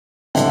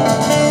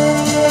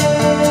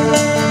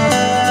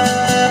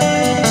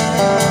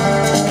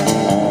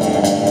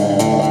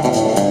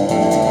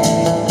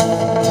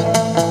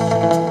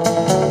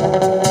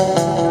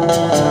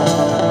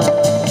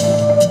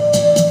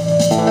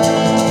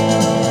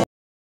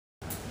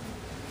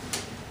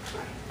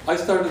I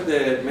started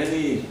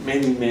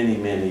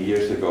many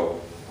years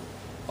ago,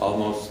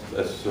 almost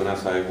as soon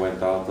as I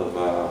went out of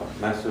a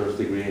master's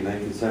degree in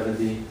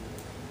 1970,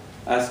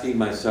 asking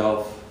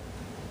myself,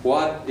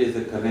 what is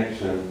the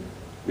connection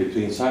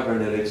between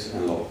cybernetics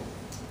and law?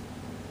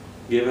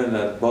 Given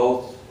that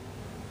both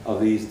of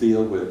these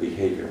deal with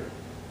behavior,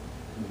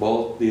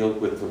 both deal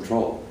with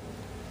control.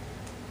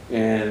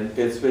 And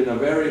it's been a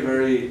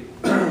very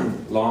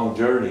long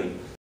journey.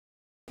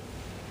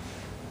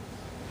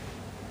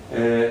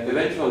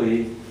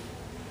 Eventually,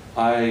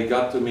 I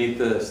got to meet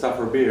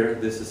Stafford.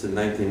 This is in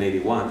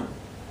 1981.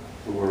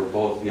 We were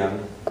both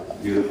young,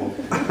 beautiful.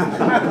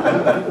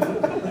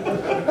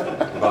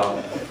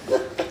 Well,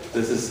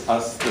 this is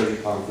us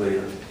 30 pounds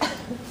later.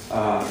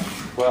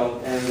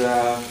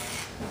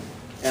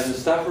 And the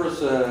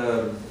Stafford's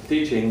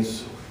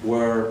teachings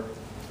were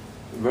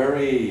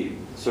very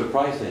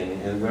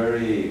surprising and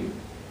very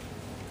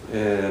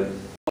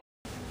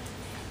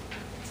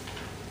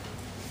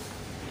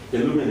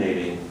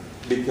illuminating,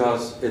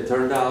 because it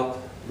turned out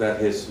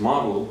that his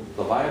model,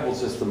 the viable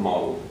system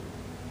model,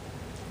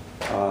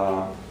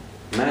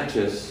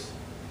 matches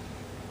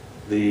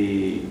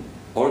the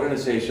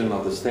organization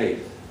of the state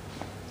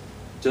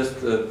just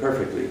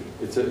perfectly.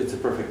 It's a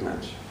perfect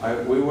match.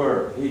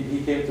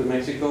 He came to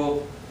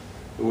Mexico.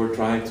 We were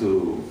trying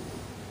to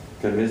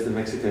convince the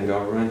Mexican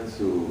government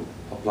to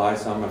apply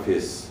some of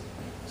his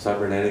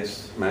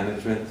cybernetics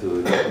management to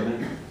the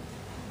government.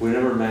 We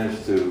never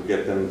managed to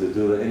get them to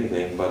do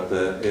anything, but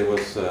it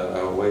was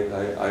a way.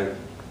 I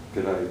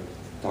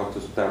talked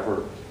to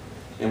Stafford,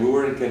 and we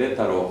were in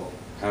Querétaro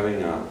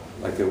having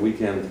like a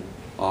weekend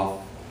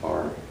off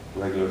our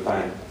regular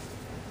time.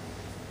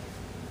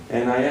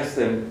 And I asked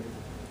them,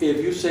 if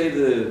you say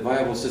the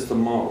viable system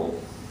model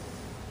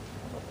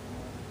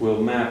will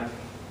map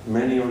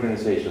many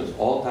organizations,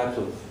 all types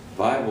of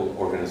viable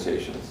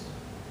organizations,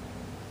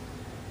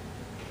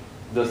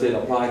 does it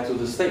apply to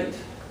the state?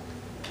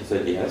 I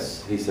said,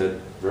 yes. He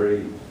said,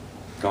 very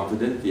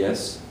confident,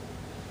 yes.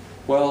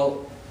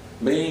 Well,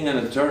 being an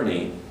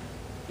attorney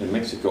in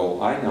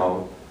Mexico, I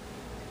know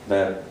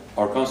that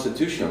our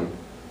Constitution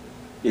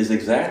is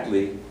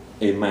exactly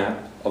a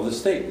map of the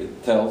state.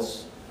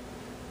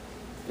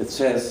 It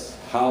says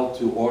how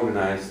to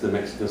organize the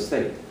Mexican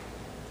state.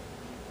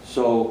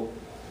 So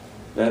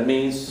that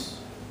means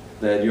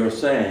that you're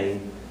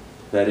saying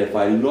that if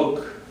I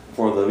look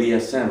for the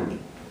VSM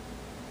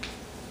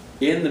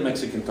in the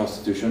Mexican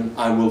Constitution,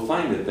 I will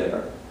find it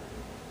there.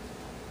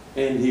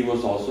 And he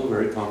was also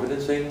very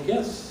confident, saying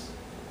yes.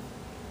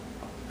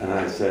 And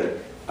I said,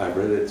 I've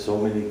read it so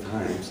many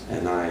times,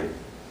 and I'm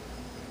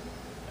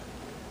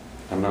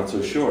not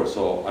so sure.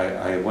 So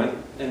I went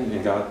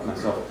and got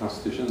myself a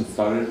Constitution and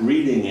started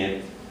reading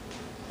it,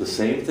 the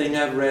same thing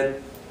I've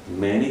read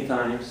many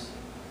times,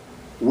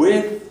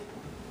 with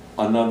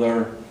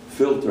another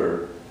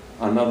filter,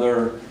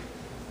 another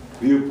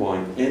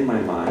viewpoint in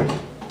my mind.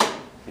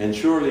 And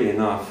surely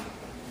enough,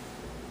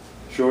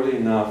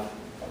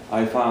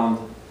 I found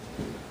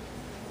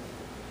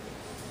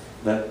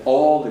that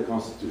all the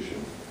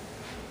Constitution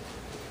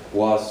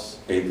was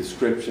a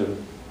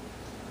description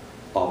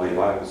of a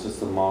viable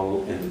system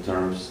model in the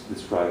terms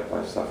described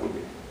by Stafford.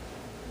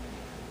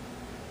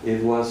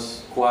 It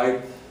was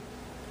quite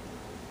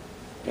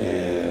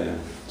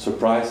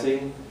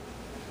surprising,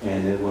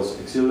 and it was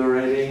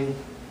exhilarating,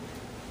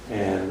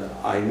 and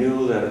I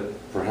knew that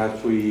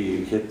perhaps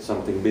we hit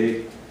something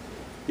big,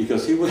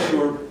 because he was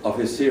sure of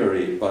his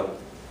theory, but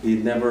he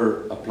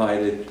never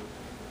applied it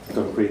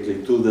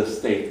concretely to the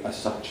state as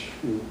such.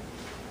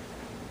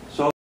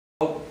 So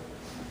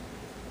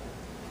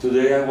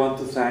today I want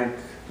to thank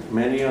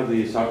many of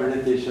the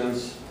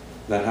cyberneticians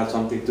that had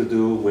something to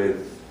do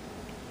with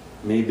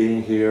me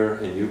being here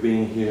and you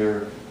being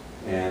here,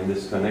 and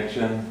this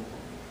connection.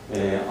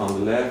 On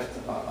the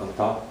left, on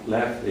top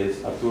left,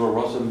 is Arturo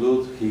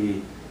Rosenbluth.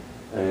 He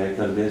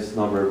convinced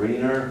Norbert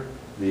Wiener,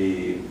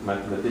 the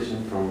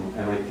mathematician from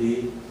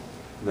MIT,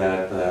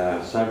 that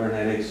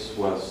cybernetics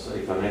was a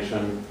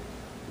connection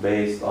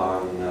based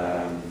on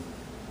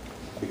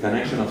the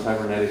connection of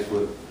cybernetics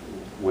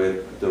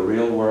with the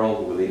real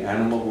world, with the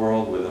animal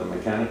world, with the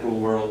mechanical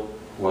world,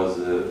 was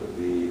the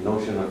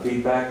notion of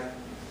feedback.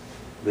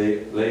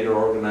 They later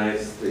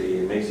organized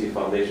the Macy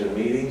Foundation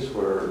meetings,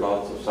 where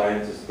lots of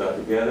scientists got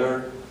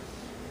together,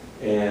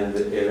 and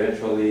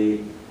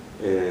eventually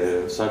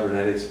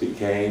cybernetics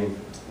became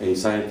a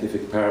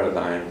scientific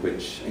paradigm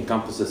which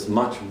encompasses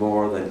much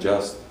more than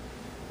just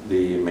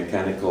the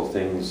mechanical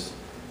things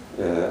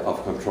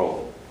of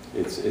control.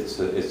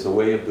 It's a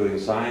way of doing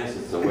science,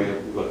 it's a way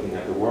of looking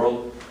at the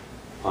world.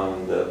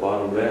 On the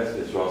bottom left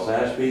is Ross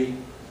Ashby.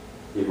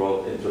 He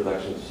wrote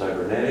Introduction to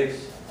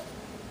Cybernetics.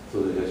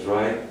 To his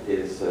right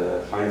is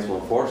Heinz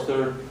von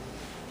Forster,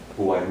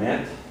 who I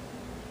met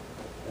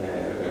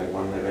at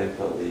one event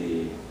of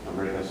the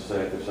American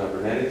Society of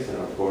Cybernetics, and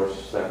of course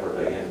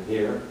Stafford again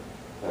here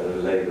at a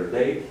later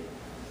date.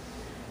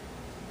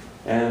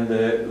 And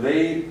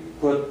they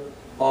put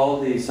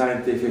all the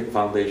scientific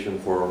foundation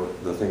for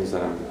the things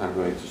that I'm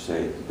going to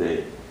say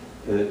today.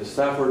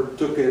 Stafford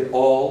took it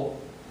all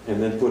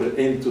and then put it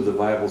into the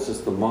viable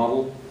system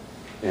model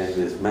and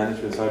this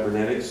management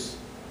cybernetics.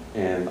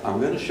 And I'm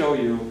going to show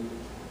you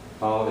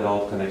how it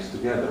all connects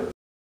together.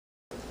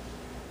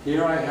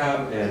 Here I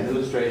have an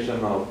illustration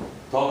of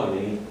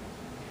Ptolemy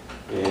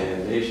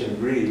in ancient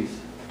Greece.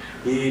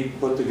 He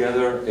put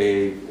together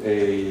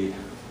a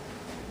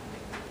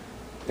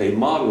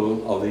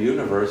model of the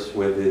universe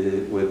with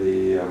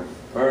the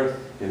Earth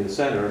in the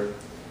center,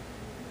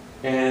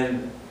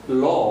 and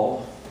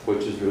law,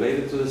 which is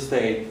related to the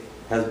state,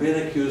 has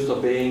been accused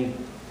of being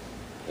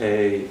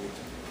a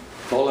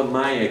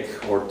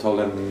Ptolemaic or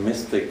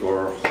Ptolemistic,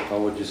 or how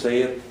would you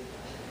say it,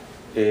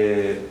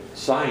 a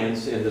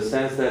science, in the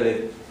sense that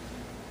it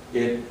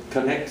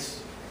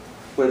connects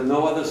with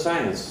no other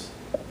science.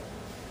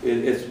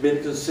 It's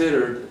been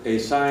considered a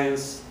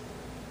science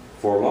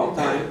for a long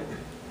time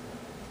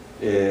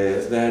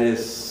that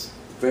is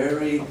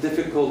very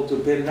difficult to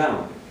pin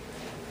down.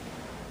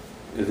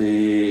 In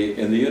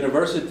the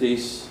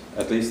universities,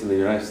 at least in the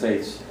United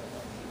States,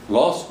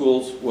 law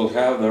schools will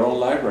have their own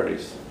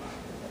libraries,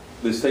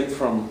 distinct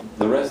from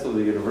the rest of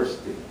the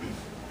university.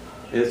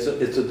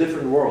 It's a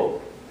different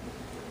world.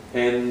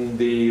 And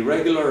the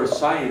regular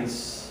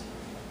science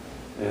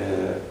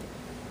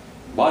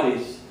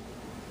bodies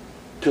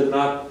could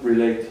not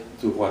relate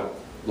to what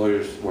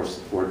lawyers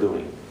were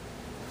doing.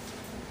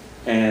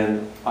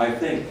 And I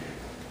think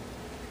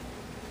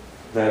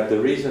that the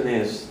reason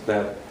is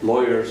that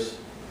lawyers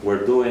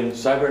were doing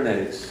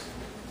cybernetics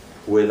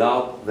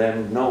without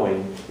them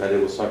knowing that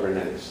it was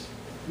cybernetics.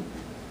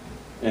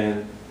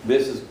 And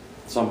this is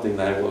something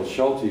that I will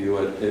show to you.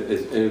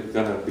 It's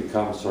going to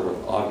become sort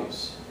of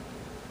obvious.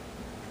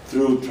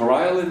 Through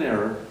trial and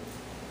error,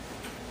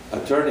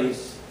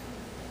 attorneys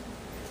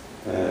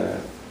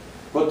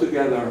put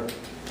together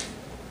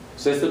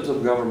systems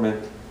of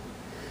government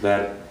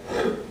that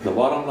the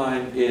bottom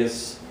line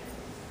is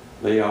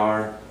they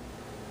are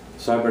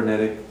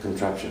cybernetic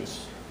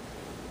contraptions.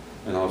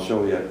 And I'll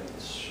show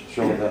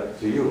that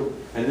to you.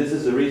 And this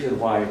is the reason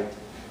why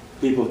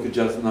people could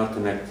just not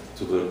connect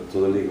to the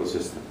legal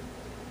system.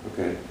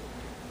 Okay?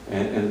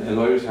 And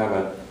lawyers have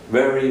a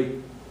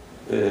very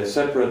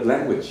separate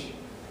language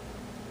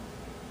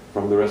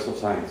from the rest of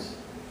science.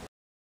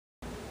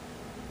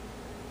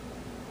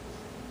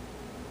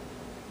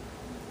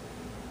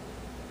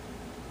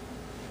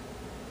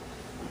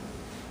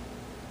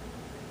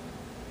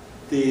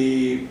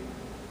 The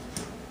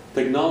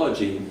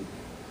technology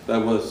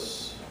that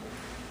was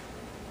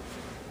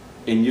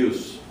in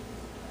use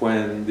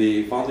when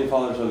the founding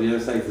fathers of the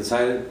United States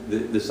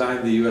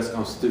designed the U.S.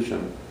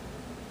 Constitution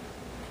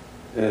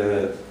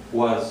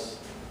was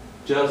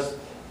just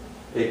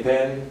a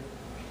pen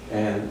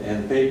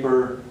and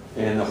paper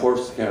and a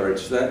horse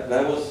carriage.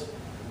 That was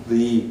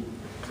the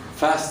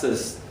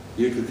fastest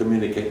you could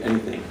communicate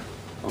anything,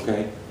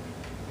 okay?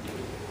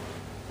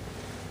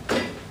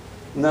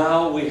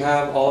 Now we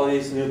have all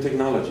these new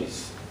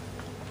technologies.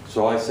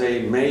 So I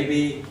say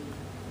maybe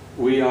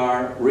we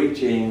are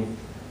reaching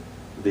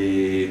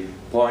the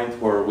point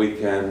where we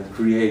can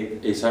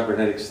create a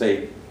cybernetic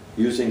state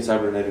using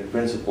cybernetic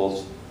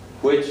principles,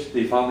 which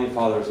the founding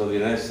fathers of the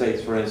United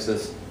States, for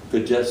instance,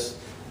 could just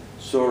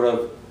sort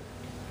of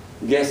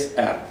guess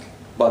at,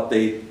 but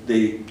they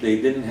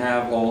didn't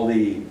have all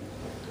the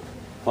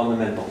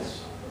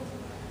fundamentals.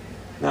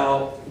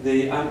 Now,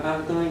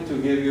 I'm going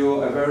to give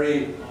you a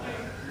very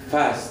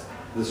fast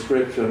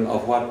description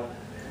of what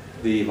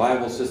the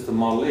viable system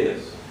model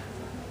is.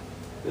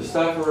 The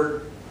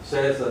Stafford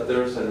says that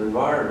there's an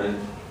environment,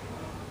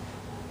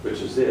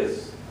 which is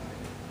this,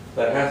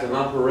 that has an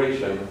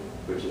operation,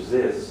 which is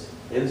this.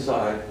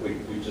 Inside, we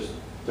just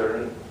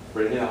turn it,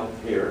 bring it out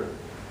here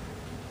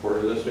for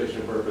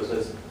illustration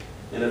purposes,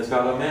 and it's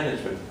got a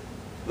management.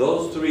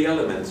 Those three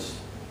elements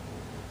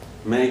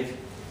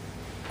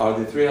are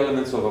the three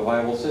elements of a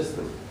viable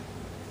system.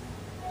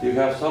 You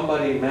have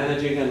somebody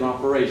managing an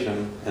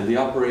operation, and the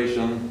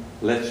operation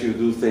lets you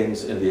do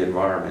things in the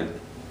environment.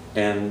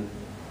 And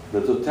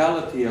the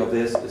totality of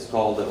this is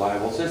called a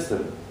viable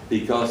system,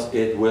 because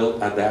it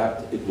will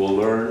adapt, it will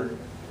learn.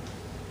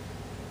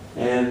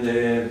 And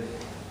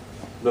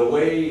the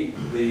way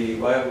the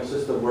viable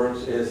system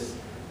works is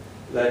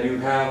that you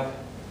have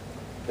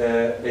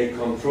a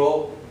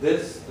control.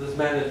 This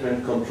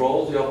management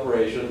controls the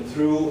operation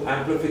through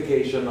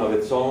amplification of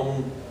its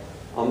own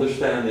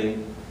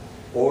understanding,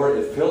 or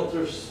it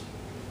filters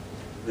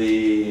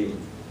the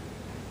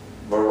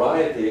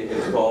variety,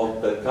 it's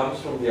called, that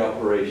comes from the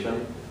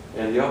operation,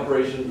 and the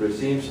operation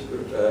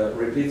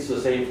repeats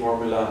the same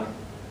formula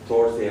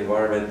towards the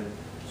environment.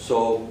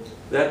 So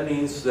that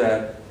means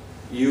that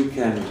you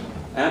can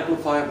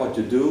amplify what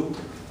you do,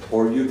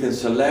 or you can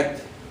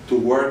select to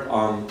work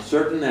on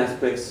certain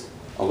aspects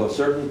of a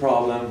certain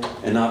problem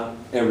and not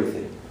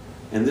everything.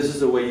 And this is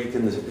the way you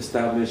can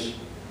establish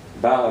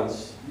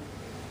balance.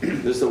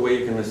 This is the way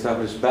you can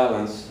establish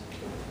balance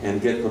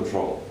and get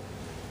control.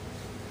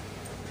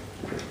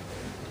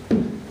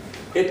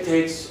 It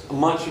takes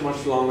much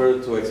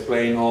longer to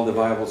explain all the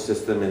viable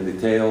system in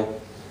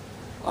detail.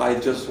 I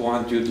just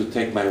want you to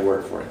take my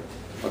word for it.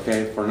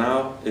 Okay, for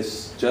now,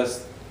 it's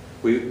just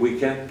we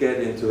can't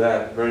get into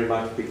that very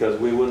much because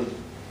we wouldn't,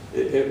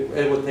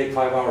 it would take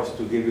 5 hours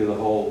to give you the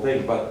whole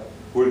thing, but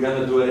we're going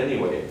to do it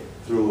anyway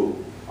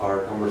through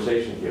our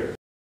conversation here.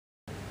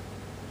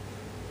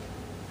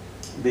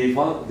 The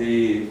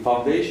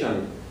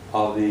foundation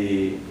of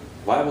the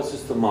viable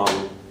system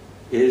model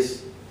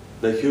is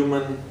the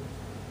human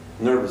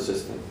nervous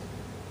system.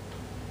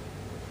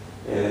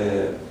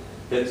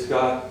 It's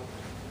got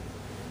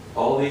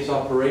all these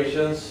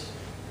operations,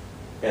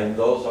 and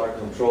those are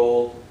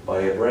controlled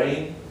by a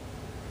brain,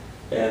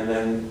 and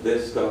then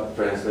this got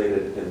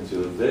translated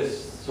into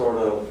this sort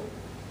of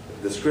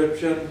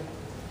description.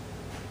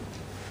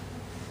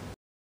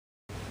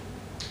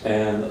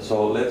 And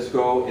so let's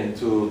go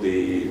into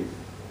the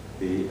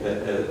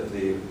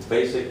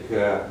basic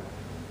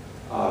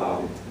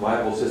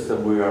viable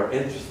system we are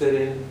interested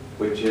in,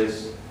 which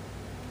is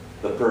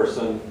the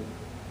person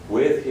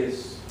with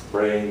his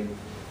brain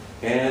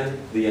and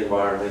the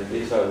environment.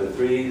 These are the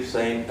three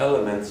same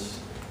elements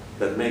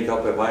that make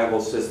up a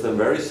viable system.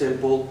 Very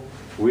simple.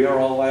 We are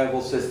all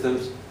viable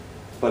systems,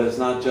 but it's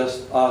not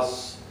just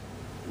us,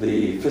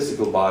 the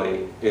physical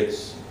body.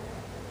 It's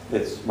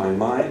my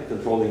mind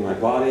controlling my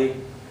body,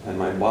 and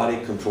my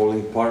body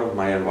controlling part of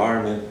my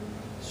environment.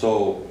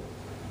 So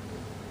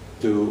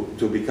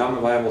to become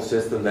a viable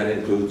system, that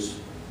includes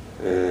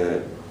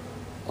a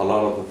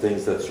lot of the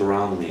things that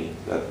surround me,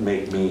 that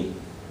make me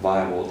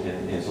viable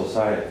in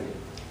society.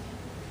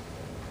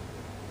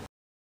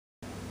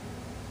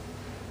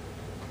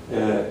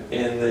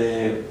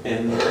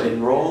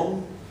 In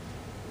Rome,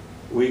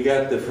 we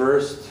get the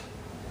first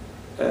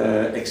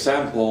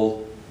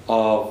example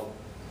of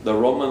the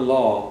Roman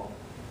law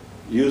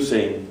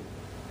using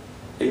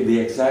the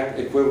exact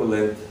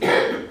equivalent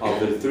of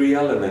the three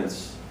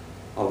elements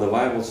of the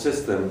viable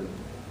system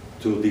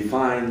to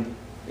define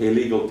a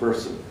legal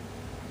person.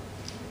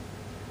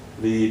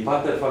 The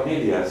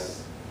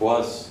paterfamilias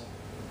was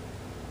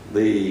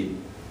the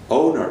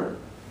owner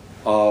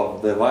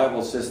of the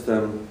viable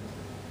system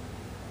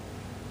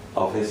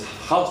of his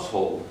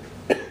household,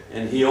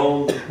 and he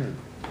owned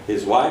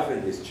his wife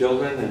and his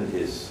children and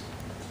his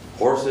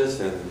horses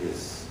and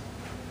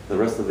the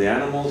rest of the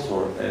animals,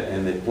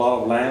 and the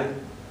plot of land.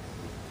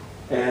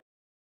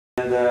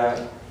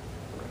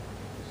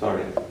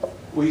 Sorry.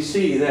 We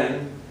see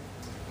then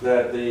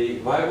that the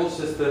viable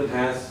system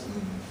has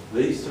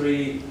these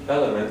three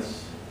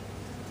elements.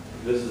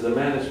 This is the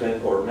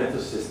management or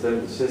mental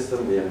system,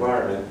 the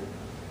environment.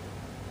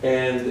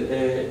 And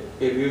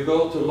if you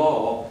go to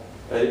law,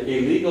 a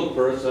legal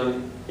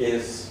person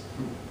is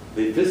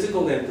the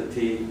physical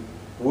entity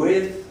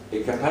with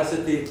a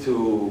capacity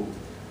to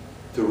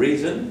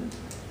reason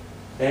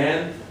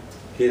and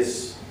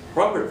his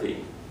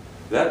property.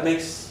 That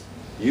makes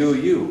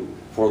you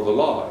for the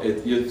law.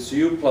 It's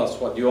you plus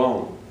what you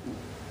own.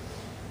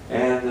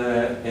 And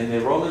the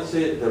Roman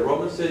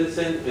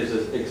citizen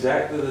is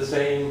exactly the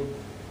same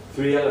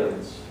three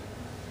elements.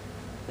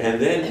 And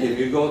then if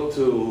you go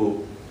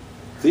to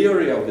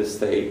theory of the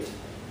state,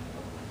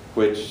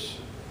 which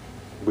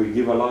we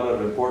give a lot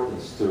of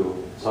importance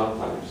to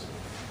sometimes,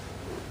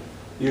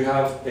 you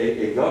have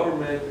a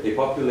government, a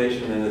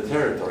population, and a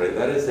territory.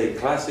 That is a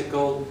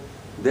classical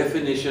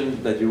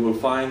definition that you will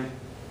find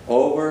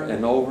over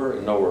and over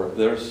and over.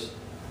 There's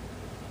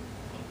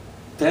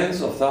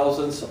tens of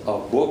thousands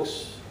of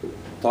books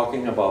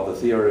talking about the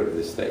theory of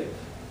the state.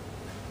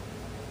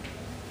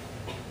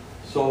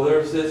 So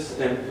there's this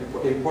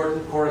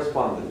important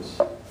correspondence.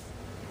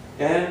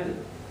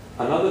 And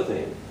another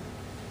thing,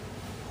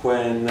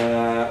 when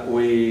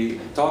we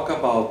talk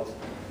about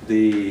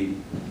the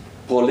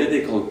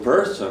political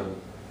person,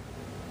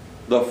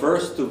 the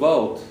first to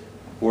vote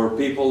were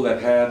people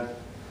that had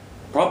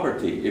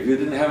property. If you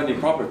didn't have any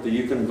property,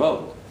 you couldn't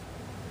vote.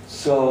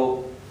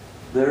 So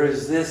there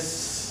is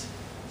this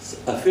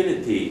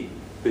affinity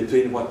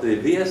between what the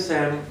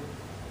VSM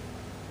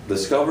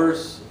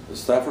discovers,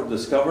 Stafford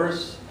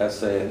discovers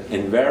as an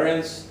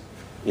invariance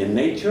in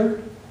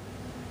nature,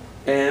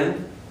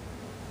 and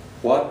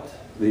what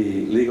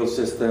the legal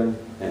system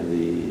and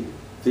the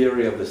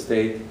theory of the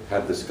state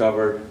have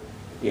discovered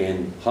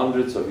in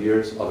hundreds of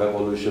years of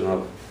evolution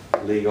of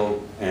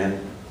legal and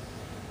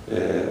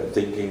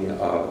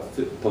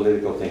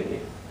political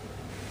thinking.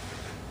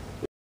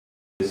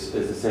 It's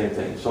the same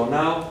thing. So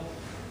now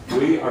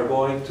we are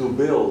going to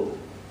build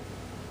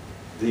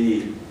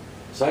the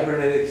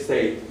cybernetic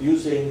state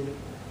using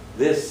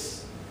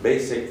this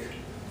basic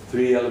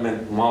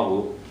three-element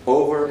model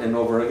over and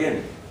over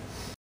again.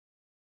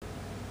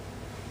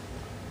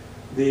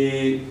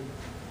 The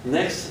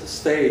next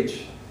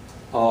stage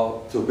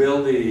to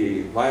build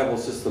the viable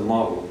system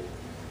model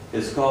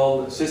is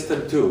called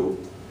System 2,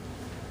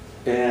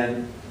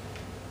 and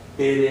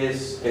it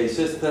is a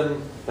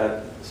system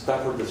that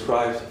Stafford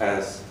describes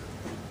as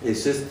a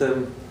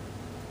system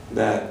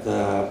that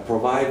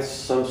provides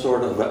some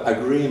sort of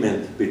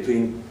agreement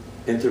between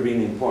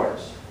intervening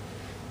parts.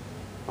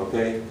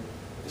 Okay?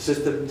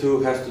 System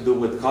 2 has to do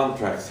with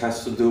contracts,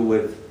 has to do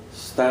with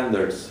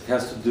standards,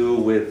 has to do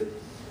with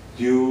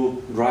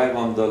you drive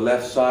on the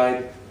left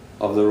side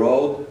of the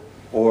road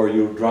or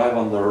you drive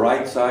on the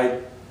right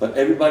side, but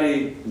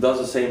everybody does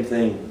the same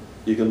thing.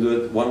 You can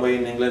do it one way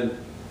in England,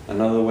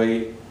 another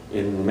way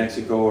in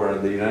Mexico or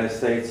in the United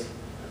States,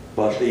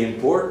 but the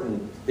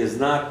important is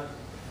not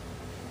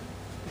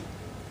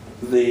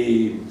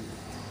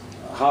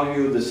how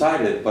you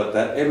decide it, but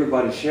that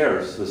everybody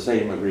shares the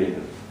same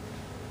agreement.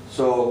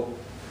 So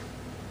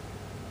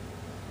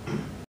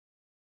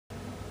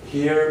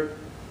here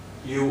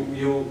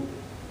you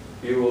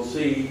will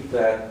see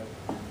that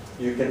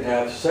you can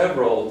have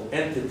several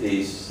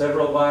entities,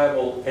 several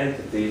viable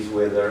entities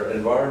with their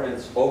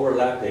environments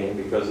overlapping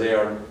because they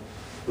are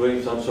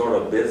doing some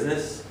sort of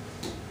business.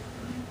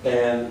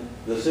 And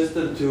the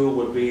system 2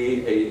 would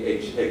be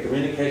a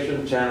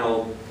communication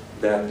channel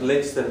that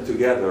links them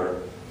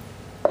together,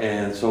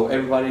 and so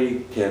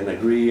everybody can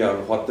agree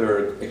on what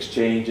they're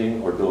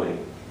exchanging or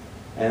doing.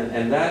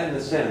 And that, in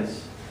a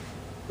sense,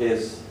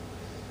 is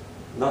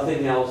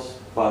nothing else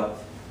but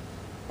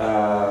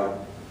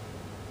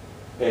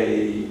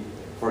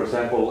for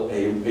example,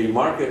 a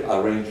market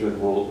arrangement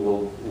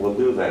will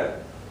do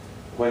that.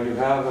 When you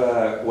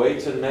have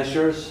weights and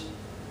measures,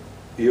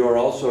 you are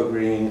also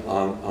agreeing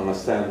on a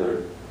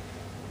standard.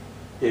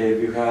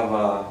 If you have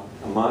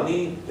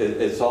money,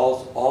 it's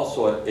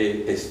also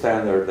a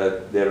standard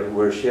that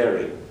we're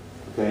sharing.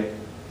 Okay.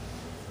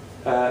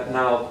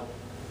 Now,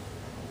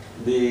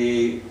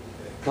 the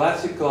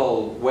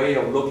classical way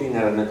of looking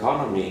at an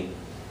economy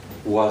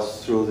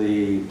was through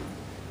the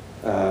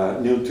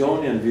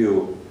Newtonian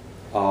view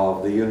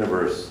of the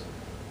universe,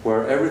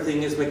 where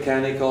everything is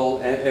mechanical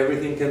and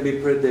everything can be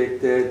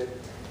predicted,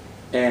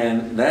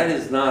 and that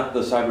is not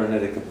the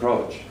cybernetic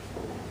approach.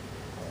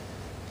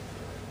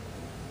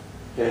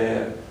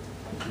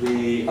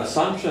 The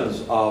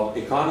assumptions of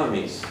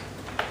economies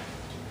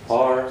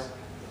are,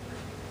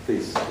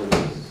 please,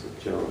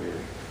 Joe here.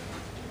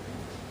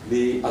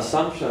 The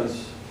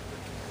assumptions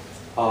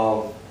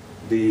of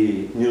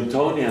the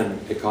Newtonian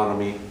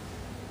economy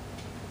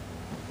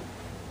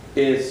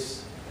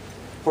is,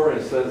 for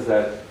instance,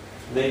 that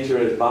nature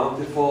is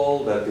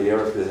bountiful, that the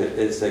earth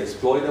is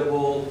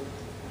exploitable,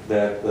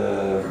 that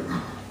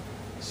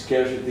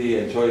scarcity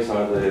and choice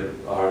are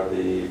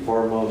the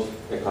foremost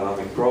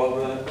economic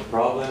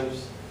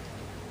problems,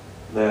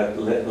 that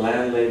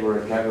land, labor,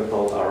 and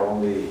capital are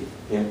only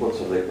inputs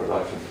of the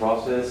production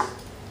process,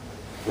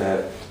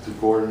 that to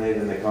coordinate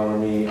an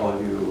economy, all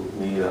you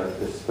need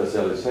is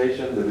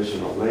specialization,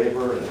 division of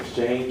labor, and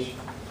exchange,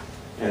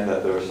 and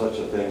that there is such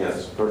a thing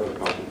as perfect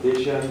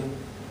competition,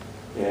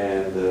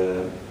 and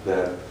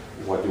that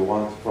what you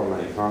want from an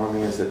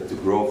economy is that to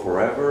grow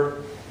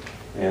forever,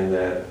 and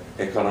that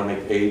economic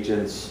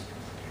agents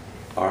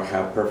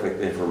have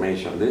perfect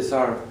information. These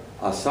are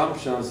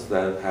assumptions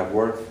that have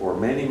worked for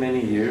many,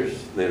 many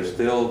years. They're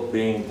still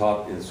being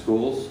taught in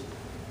schools,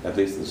 at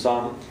least in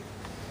some.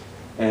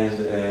 And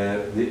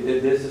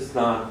this is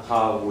not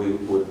how we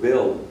would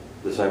build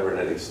the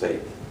cybernetic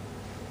state.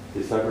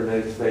 The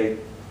cybernetic state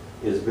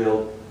is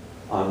built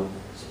on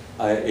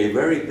a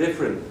very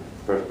different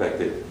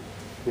perspective.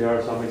 Here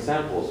are some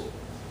examples.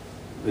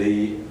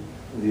 The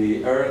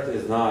Earth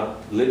is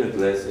not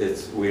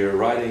limitless. We're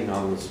riding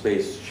on the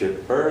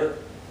spaceship Earth.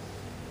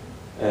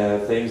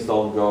 Things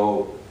don't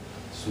go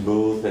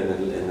smooth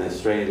and in a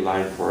straight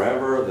line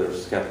forever.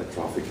 There's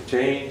catastrophic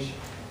change.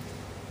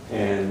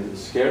 And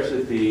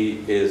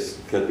scarcity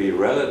could be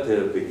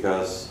relative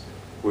because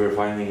we're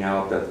finding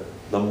out that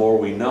the more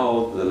we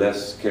know, the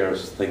less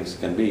scarce things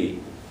can be.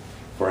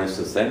 For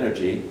instance,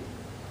 energy.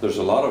 There's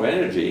a lot of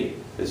energy.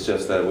 It's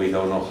just that we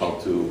don't know how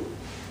to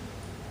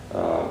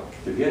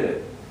get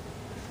it.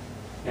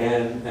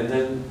 And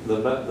then the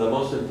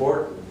most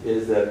important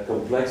is that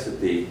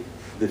complexity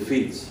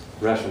defeats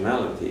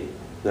rationality.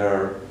 There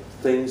are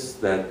things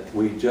that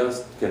we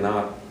just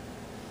cannot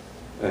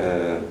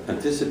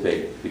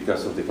anticipate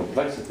because of the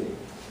complexity.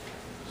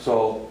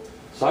 So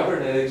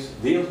cybernetics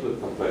deals with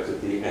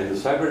complexity, and the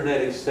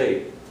cybernetic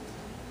state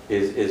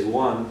is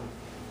one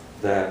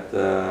that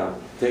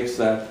takes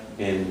that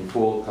in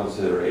full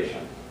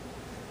consideration.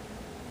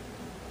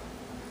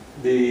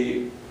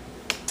 The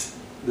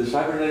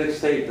cybernetic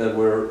state that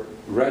we're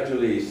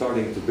gradually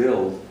starting to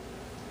build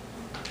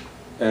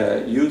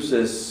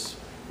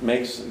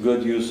makes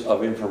good use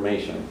of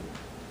information.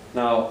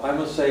 Now, I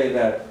must say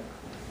that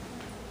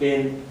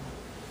in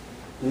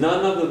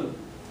none of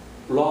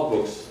the law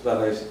books that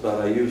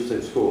I used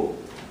in school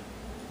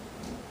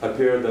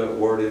appeared the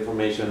word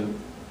information,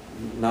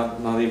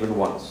 not even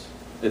once.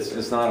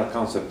 It's not a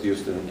concept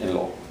used in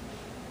law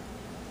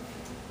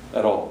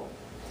at all.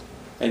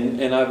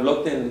 And I've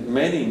looked in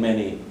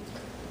many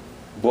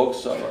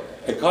books of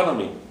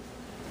economy,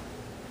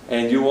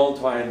 and you won't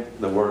find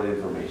the word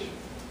information,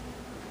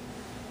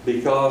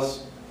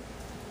 because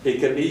it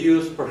can be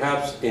used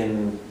perhaps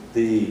in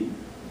the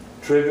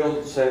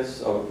trivial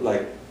sense of,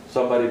 like,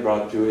 somebody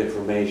brought you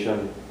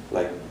information,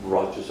 like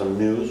brought you some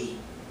news,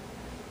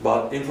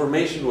 but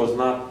information was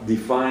not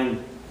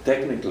defined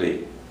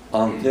technically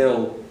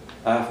until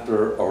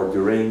after or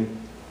during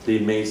the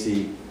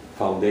Macy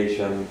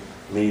Foundation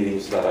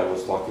meetings that I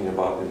was talking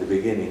about in the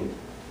beginning,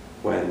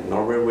 when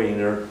Norbert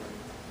Wiener,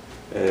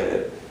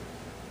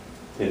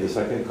 in the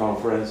second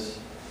conference,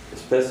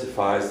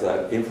 specifies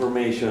that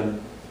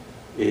information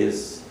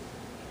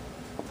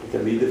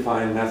can be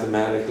defined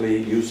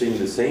mathematically using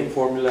the same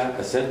formula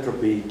as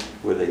entropy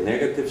with a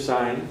negative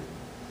sign.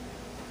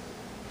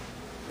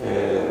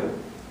 In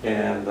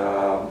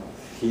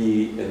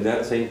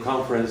that same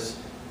conference,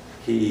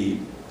 he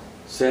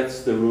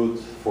sets the route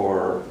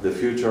for the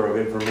future of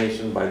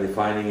information by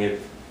defining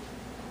it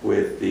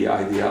with the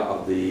idea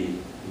of the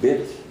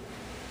bit,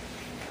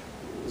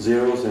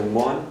 zeros and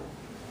one,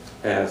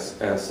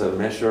 as a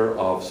measure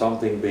of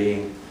something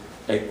being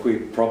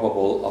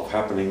equiprobable of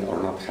happening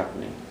or not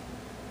happening.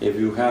 If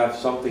you have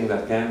something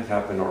that can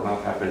happen or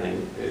not happen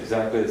in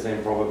exactly the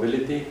same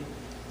probability,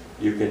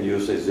 you can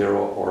use a 0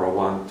 or a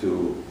 1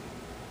 to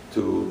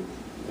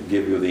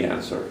give you the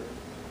answer.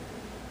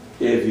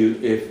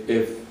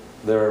 If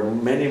there are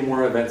many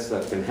more events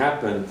that can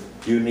happen,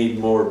 you need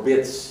more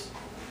bits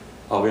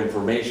of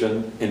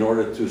information in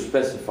order to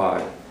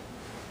specify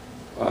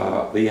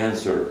the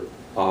answer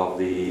of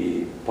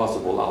the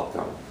possible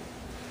outcome.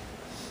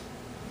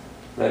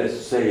 That is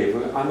to say, if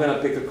I'm going to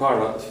pick a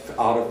card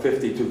out of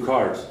 52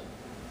 cards,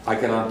 I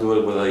cannot do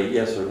it with a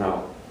yes or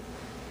no.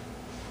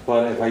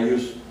 But if I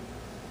use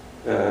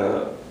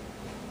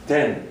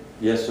 10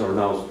 yes or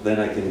no's, then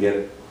I can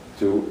get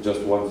to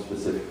just one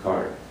specific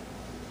card.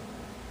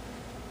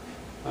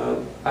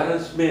 Adam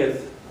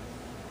Smith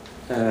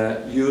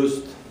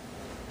used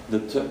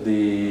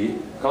the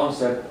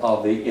concept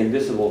of the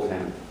invisible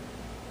hand.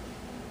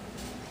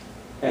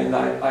 And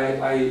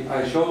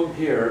I show him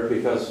here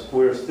because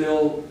we're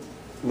still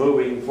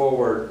moving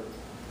forward,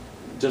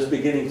 just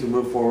beginning to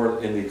move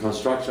forward in the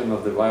construction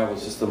of the viable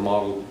system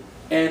model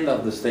and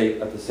of the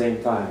state at the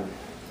same time.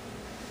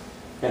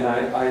 And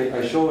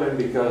I show him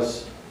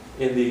because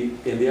in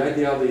the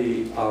idea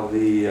of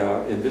the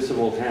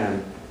invisible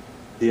hand,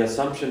 the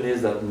assumption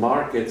is that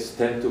markets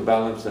tend to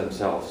balance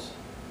themselves.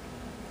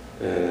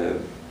 They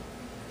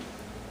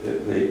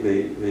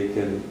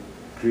can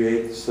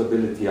create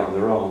stability on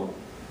their own.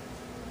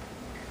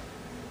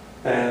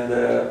 And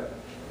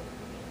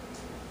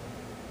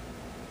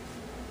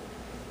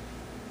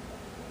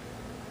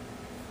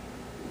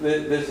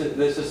this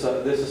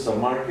is a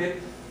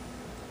market,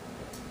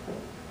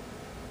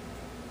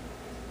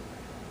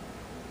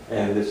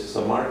 and this is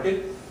a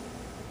market.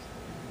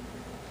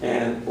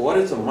 And what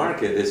is a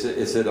market?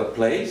 Is it a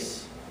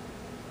place?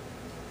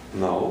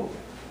 No,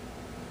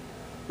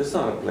 it's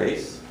not a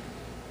place.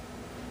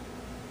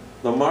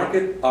 The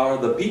market are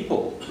the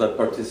people that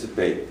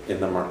participate in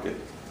the market.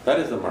 That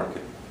is the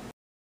market.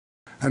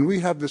 And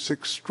we have this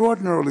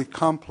extraordinarily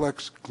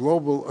complex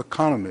global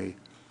economy,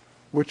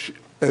 which,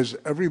 as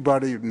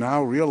everybody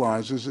now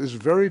realizes, is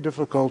very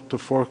difficult to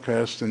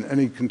forecast in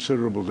any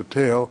considerable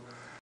detail.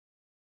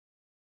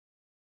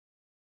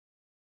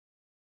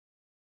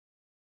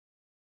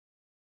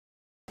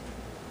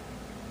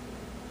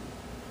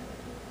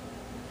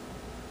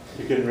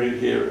 You can read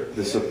here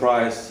the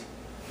surprise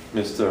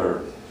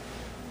Mr.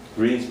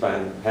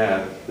 Greenspan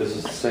had. This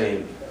is the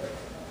same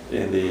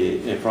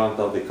in front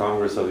of the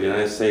Congress of the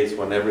United States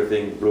when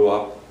everything blew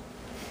up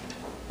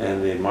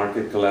and the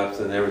market collapsed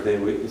and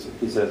everything.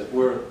 He says,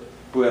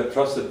 we have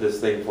trusted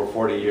this thing for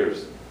 40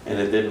 years and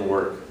it didn't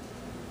work.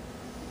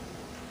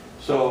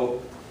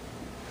 So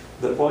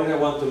the point I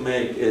want to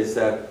make is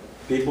that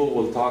people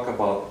will talk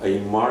about a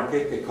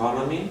market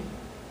economy,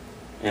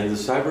 and the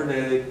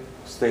cybernetic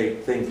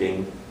state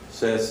thinking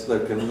says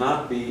there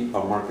cannot be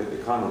a market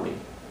economy.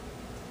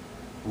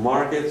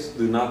 Markets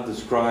do not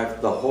describe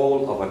the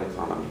whole of an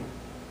economy.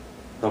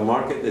 The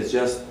market is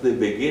just the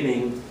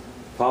beginning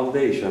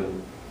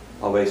foundation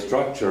of a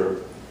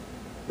structure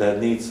that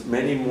needs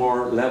many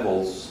more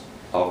levels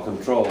of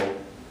control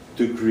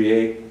to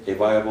create a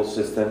viable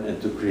system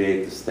and to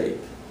create the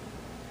state.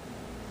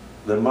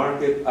 The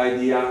market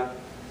idea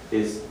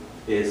is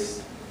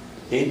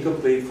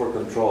incomplete for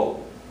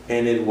control,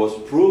 and it was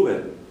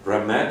proven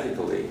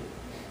dramatically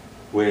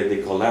with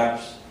the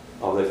collapse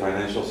of the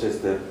financial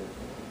system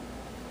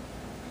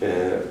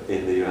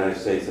in the United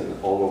States and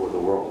all over the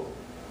world.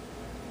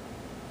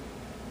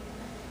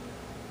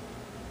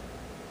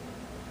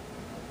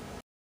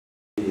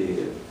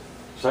 The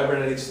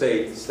cybernetic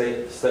state,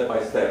 step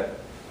by step.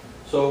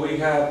 So we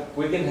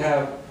can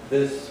have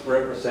this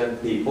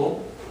represent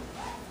people,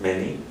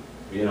 many,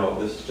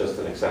 this is just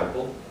an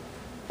example,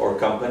 or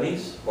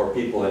companies, or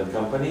people and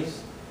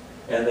companies,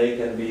 and they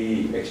can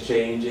be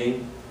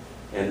exchanging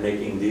and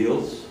making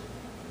deals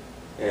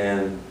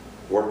and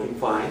working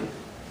fine.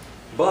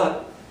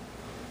 But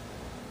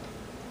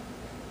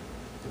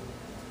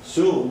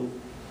soon,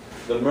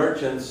 the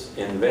merchants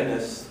in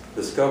Venice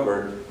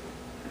discovered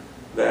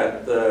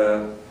that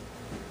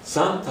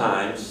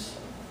sometimes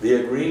the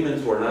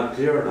agreements were not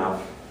clear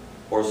enough,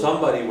 or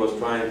somebody was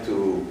trying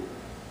to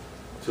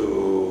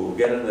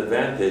get an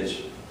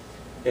advantage,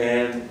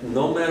 and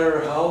no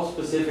matter how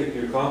specific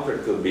your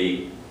contract could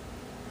be,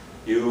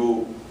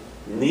 you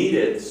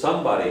needed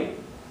somebody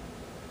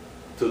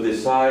to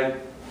decide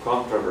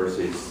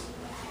controversies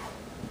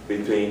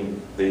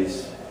between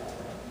these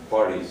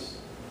parties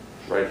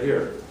right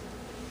here.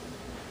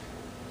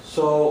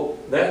 So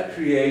that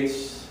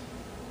creates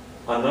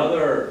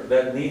another,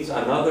 that needs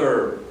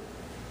another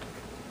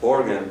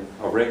organ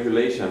of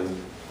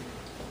regulation,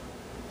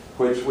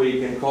 which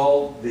we can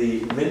call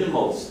the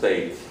minimal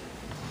state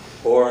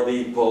or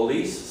the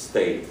police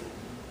state,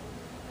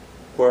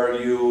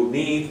 where you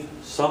need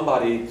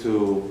somebody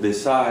to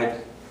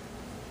decide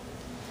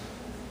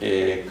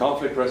a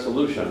conflict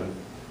resolution.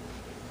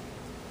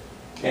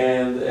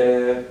 And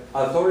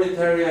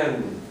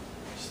authoritarian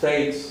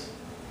states,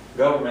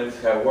 governments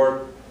have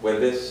worked with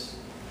this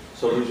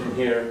solution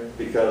here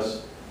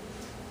because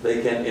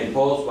they can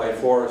impose by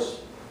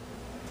force,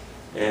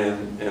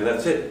 and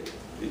that's it.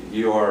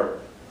 You are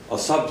a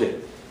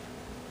subject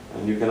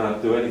and you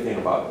cannot do anything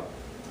about it.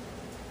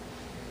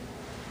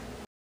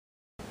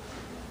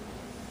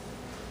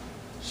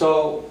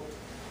 So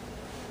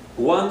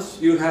once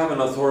you have an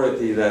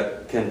authority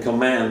that can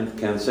command,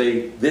 can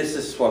say, this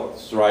is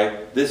what's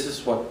right, this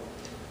is what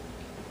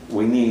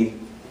we need,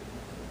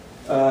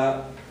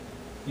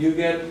 you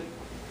get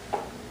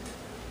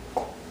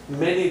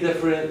many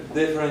different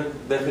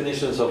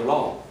definitions of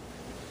law.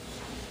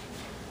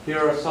 Here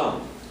are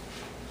some.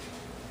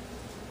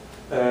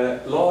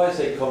 Law is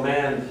a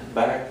command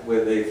backed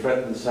with a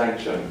threatened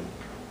sanction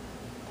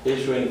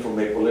issuing from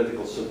a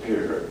political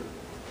superior.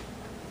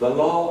 The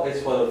law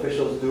is what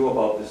officials do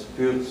about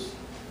disputes.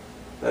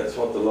 That's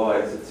what the law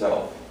is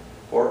itself.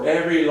 For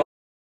every law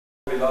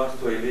belongs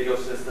to a legal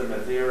system, a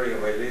theory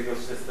of a legal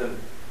system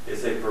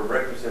is a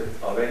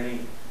prerequisite of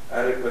any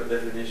adequate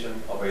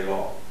definition of a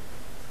law.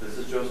 This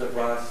is Joseph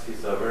Ross.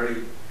 He's a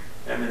very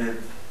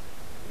eminent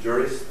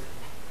jurist.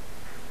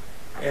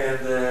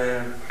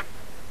 And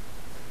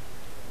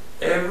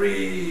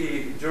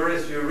every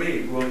jurist you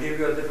read will give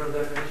you a different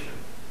definition.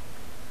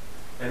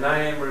 And I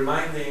am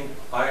reminded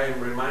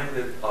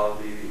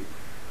of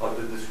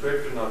the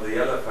description of the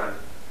elephant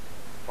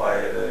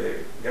by the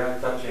guy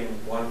touching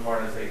one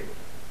part and saying,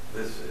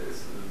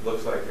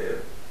 looks like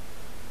a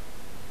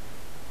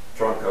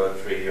trunk of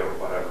a tree or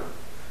whatever.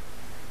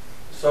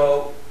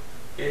 So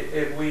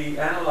if we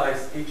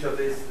analyze each of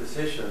these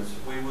decisions,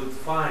 we would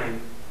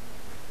find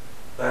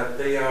that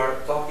they are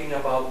talking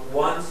about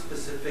one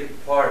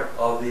specific part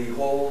of the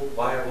whole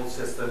viable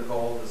system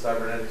called the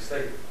cybernetic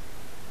state.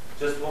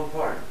 Just one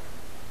part.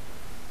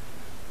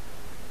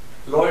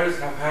 Lawyers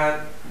have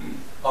had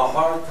a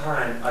hard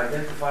time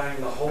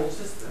identifying the whole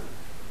system.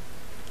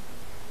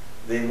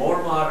 The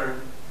more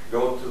modern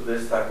go to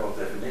this type of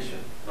definition.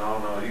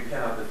 No, you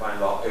cannot define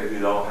law if you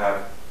don't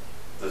have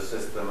the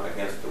system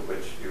against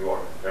which you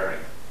are comparing.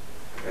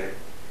 Okay?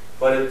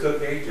 But it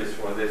took ages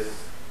for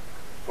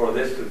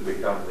this to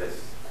become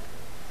this.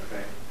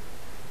 Okay?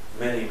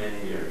 Many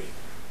years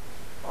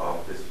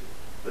of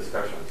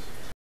discussions.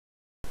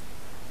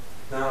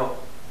 Now,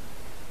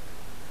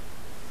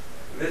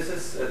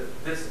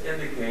 this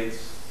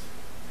indicates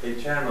a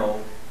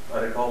channel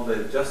that I call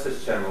the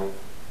justice channel,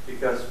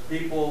 because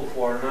people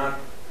who are not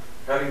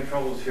having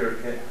troubles here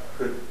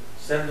could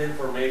send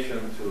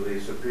information to the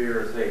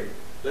superior and say,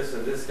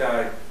 listen, this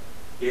guy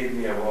gave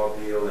me a raw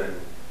deal and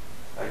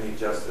I need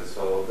justice.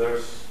 So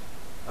there's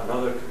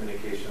another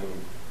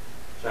communication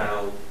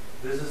channel.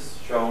 This is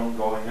shown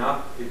going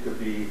up. It could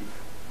be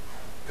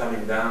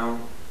coming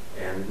down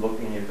and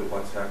looking into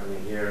what's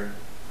happening here.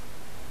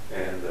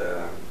 And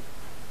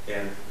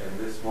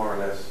this more or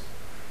less,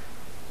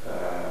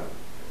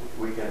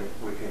 we can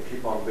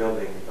keep on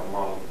building a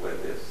model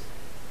with this.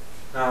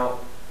 Now,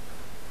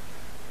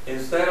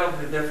 instead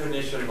of the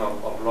definition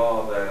of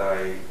law that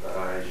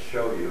I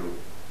show you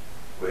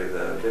with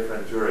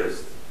different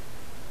jurists,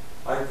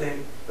 I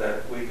think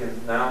that we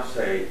can now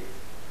say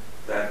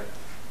that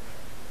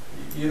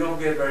you don't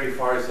get very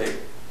far to say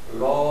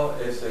law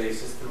is a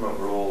system of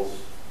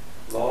rules,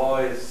 law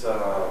is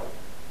a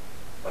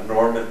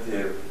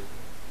normative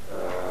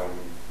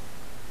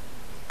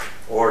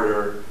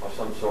order of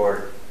some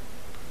sort.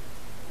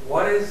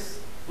 What is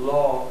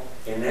law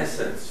in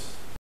essence?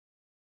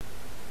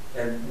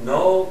 And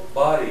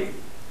nobody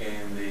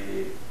in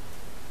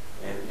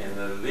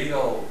the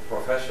legal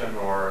profession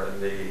or in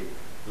the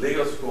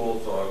legal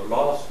schools or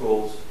law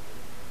schools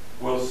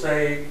will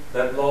say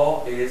that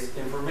law is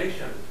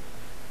information.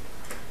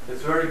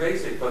 It's very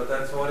basic, but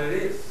that's what it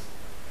is.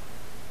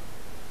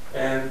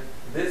 And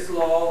this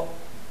law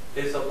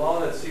is a law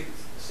that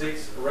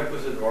seeks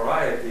requisite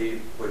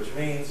variety, which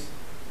means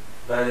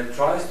that it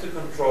tries to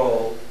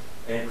control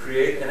and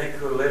create an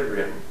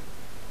equilibrium.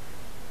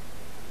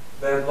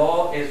 That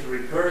law is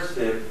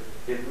recursive.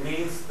 It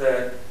means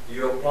that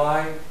you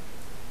apply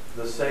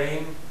the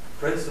same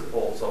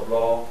principles of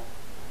law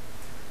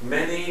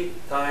many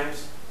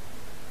times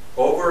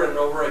over and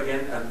over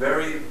again at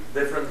very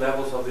different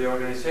levels of the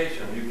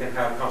organization. You can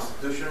have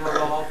constitutional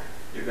law,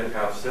 you can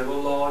have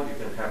civil law, you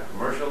can have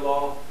commercial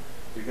law,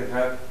 you can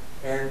have,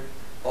 and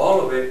all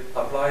of it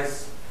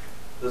applies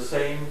the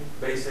same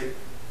basic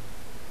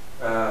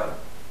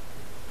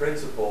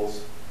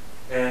principles.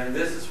 And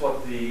this is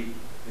what the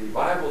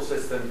Bible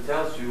system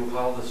tells you,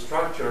 how the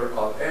structure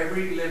of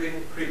every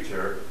living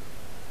creature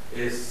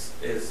is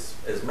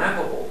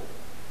mappable.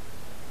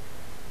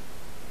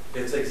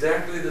 It's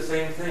exactly the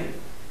same thing.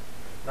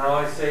 Now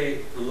I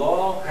say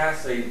law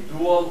has a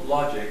dual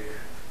logic,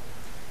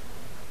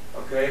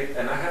 okay,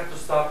 and I have to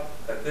stop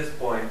at this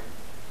point.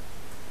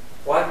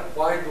 What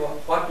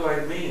do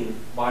I mean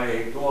by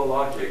a dual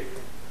logic?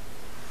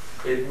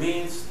 It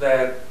means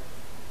that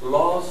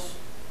laws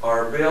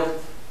are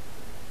built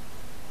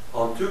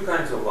on two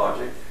kinds of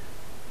logic,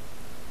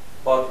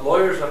 but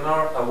lawyers are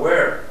not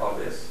aware of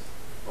this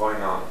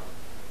going on.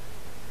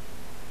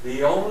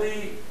 The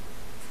only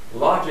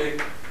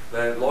logic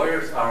that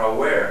lawyers are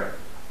aware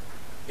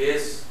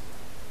is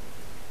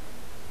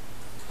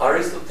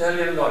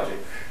Aristotelian logic,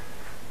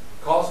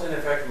 cause and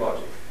effect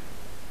logic.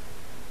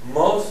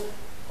 Most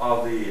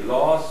of the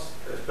laws,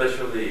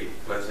 especially,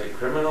 let's say,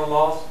 criminal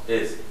laws,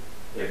 is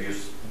if you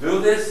do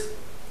this,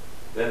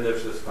 then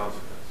there's this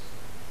consequence.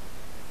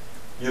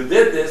 You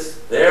did this,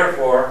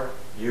 therefore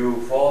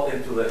you fall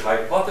into the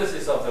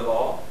hypothesis of the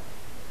law,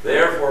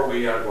 therefore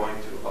we are going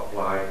to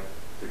apply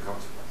the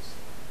consequence.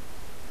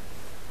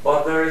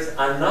 But there is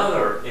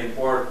another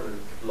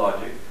important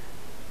logic,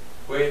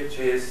 which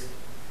is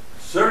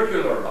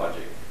circular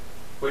logic,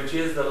 which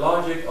is the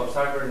logic of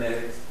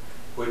cybernetics,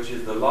 which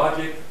is the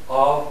logic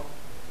of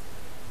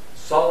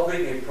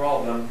solving a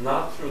problem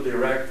not through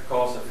direct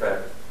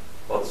cause-effect,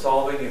 but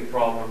solving a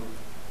problem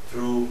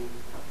through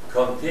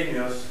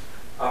continuous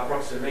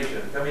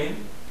approximation. Come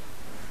in.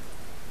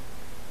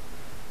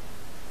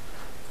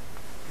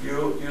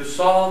 You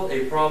solve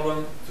a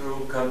problem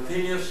through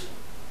continuous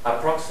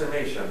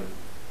approximation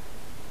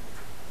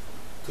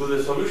to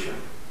the solution.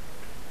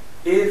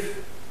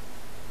 If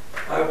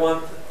I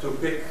want to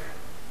pick,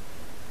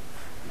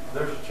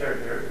 there's a chair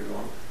here if you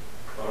want,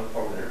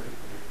 over there.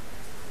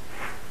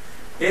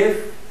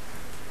 If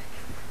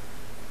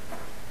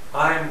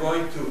I'm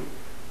going to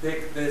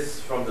pick this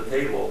from the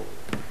table,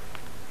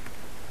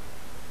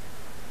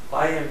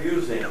 I am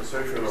using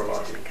circular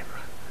logic.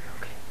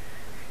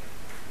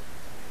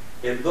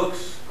 It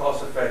looks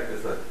cost-effective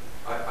is that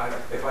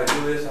if I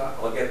do this,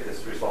 I'll get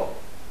this result.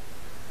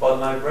 But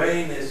my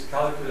brain is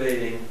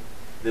calculating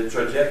the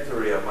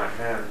trajectory of my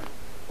hand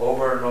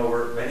over and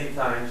over many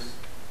times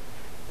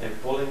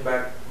and pulling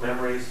back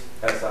memories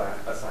as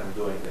I'm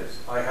doing this.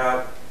 I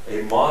have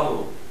a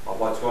model of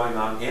what's going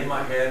on in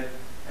my head,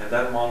 and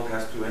that model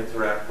has to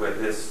interact with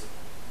this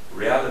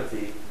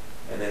reality,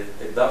 and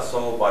it does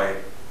so by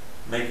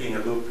making a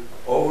loop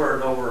over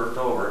and over and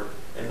over.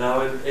 And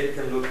now it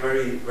can look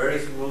very, very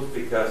smooth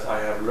because I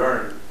have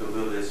learned to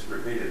do this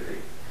repeatedly.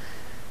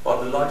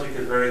 But the logic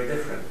is very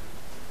different.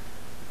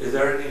 Is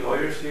there any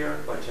lawyers here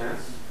by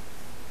chance?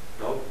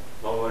 No?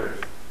 No lawyers?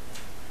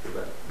 Too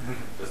bad.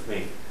 Just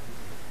me.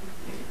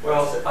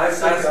 Well,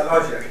 I've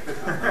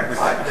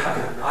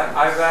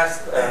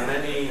asked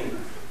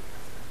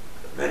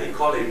many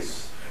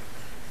colleagues,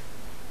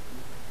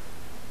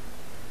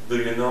 do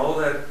you know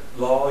that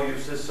law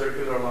uses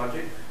circular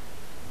logic?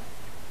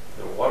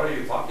 What are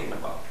you talking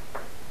about?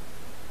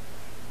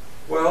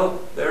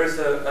 Well, there is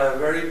a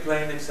very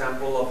plain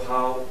example of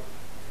how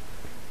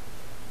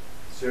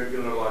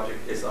circular logic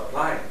is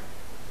applied.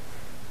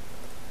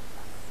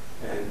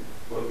 And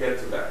we'll get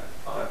to that.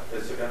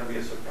 It's going to be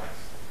a surprise.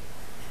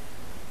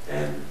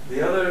 And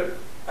the other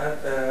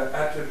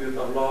attribute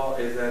of law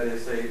is that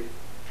it's a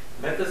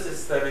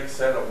metasystemic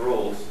set of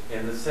rules,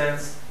 in the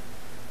sense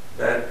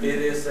that it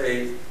is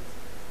a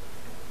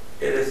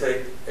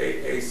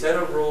set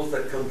of rules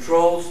that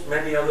controls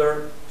many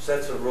other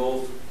sets of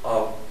rules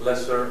of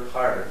lesser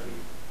hierarchy.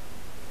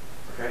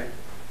 Okay?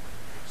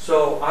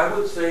 So I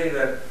would say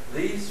that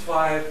these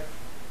 5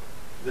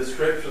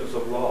 descriptions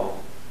of law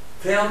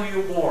tell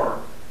you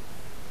more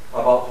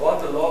about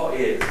what the law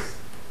is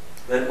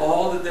than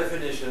all the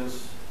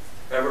definitions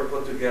ever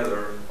put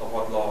together of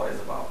what law is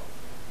about.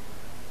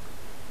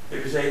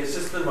 If you say a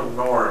system of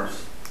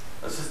norms,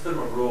 a system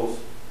of rules,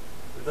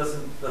 it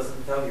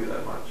doesn't tell you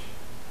that much.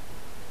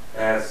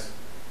 As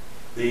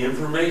the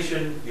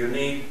information you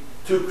need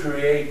to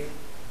create,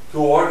 to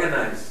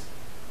organize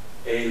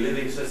a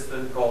living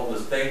system called the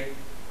state,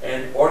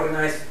 and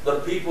organize the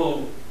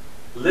people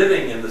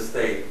living in the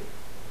state,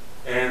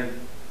 and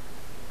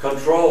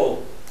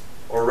control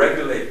or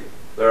regulate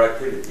their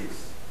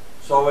activities.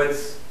 So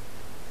it's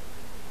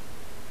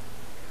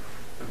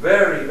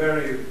very,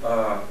 very,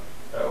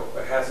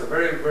 it has a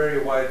very, very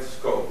wide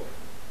scope.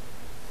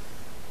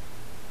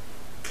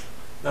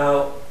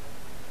 Now,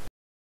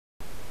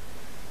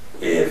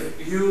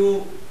 if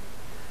you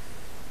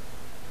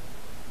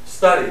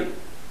study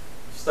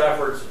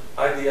Stafford's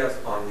ideas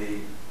on the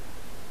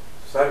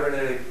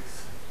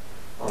cybernetics,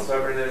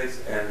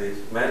 and the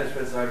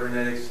management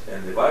cybernetics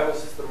and the Bible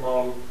system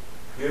model,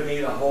 you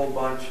need a whole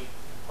bunch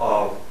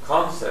of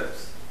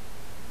concepts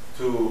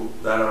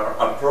that are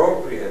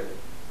appropriate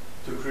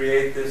to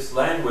create this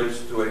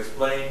language to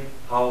explain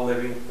how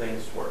living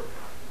things work.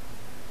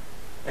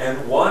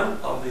 And one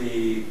of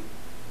the,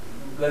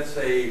 let's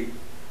say,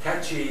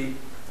 catchy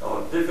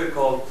or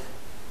difficult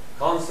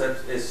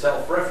concepts is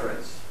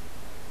self-reference.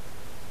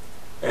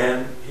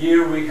 And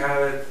here we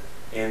have it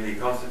in the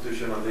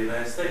Constitution of the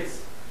United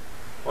States.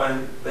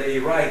 When they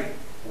write,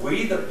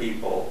 "we the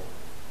people,"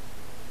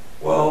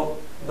 well,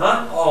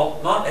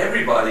 not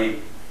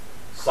everybody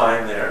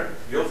signed there.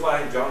 You'll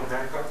find John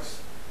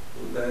Hancock's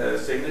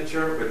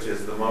signature, which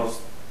is the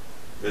most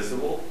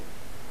visible,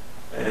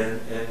 and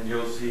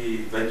you'll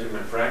see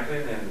Benjamin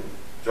Franklin and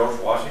George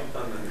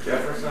Washington and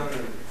Jefferson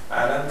and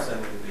Adams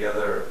and the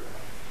other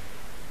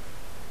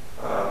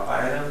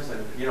items,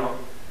 and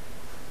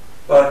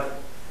but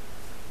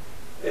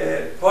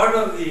part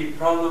of the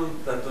problem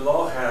that the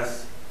law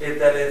has is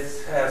that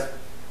it has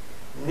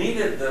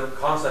needed the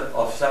concept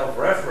of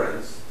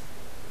self-reference,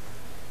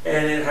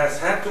 and it has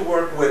had to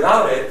work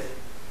without it,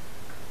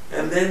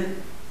 and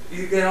then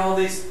you get all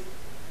these,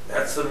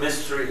 that's a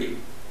mystery,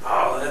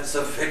 oh, that's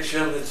a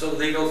fiction, it's a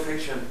legal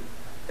fiction.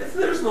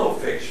 There's no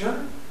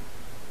fiction.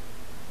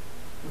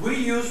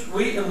 We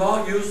in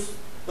law use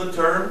the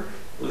term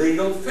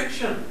legal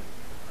fiction.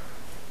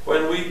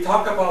 When we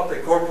talk about the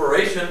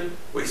corporation,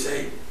 we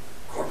say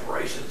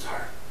corporations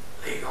are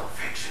legal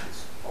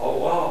fictions. Oh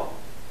wow.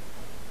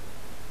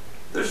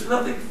 There's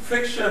nothing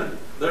fiction.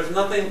 There's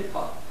no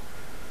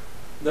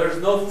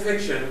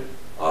fiction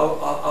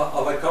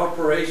of a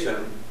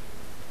corporation,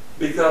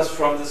 because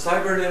from the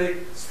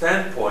cybernetic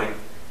standpoint,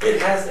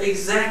 it has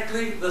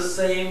exactly the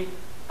same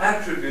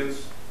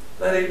attributes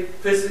that a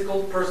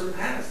physical person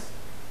has.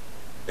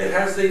 It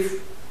has the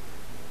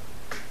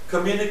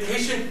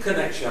communication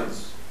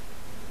connections,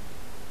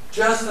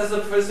 just as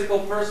a physical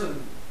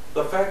person.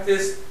 The fact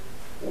is,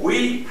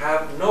 we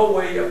have no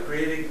way of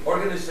creating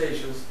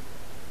organizations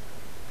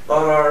that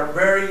are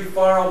very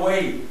far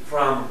away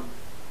from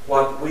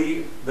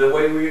the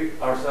way we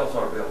ourselves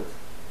are built.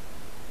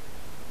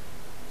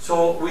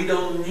 So we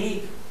don't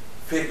need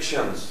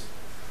fictions.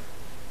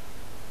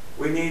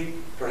 We need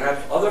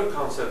perhaps other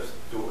concepts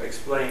to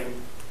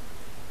explain.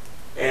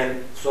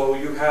 And so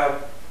you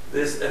have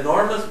this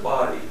enormous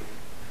body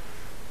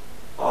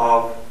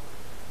of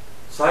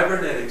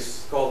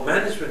cybernetics called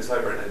management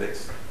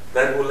cybernetics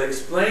that will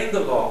explain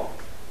the law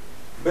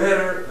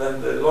better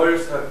than the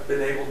lawyers have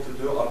been able to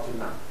do up to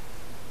now.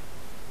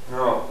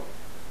 Now,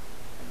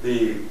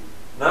 the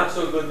not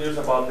so good news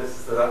about this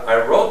is that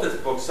I wrote this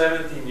book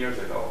 17 years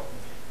ago.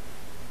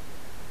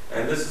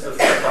 And this is the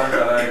first time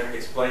that I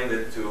explained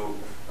it to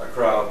a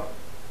crowd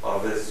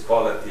of this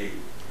quality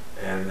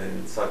and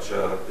in such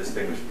a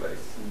distinguished place.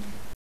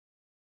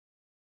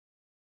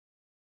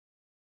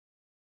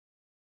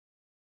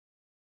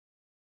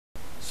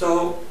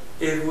 So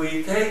if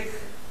we take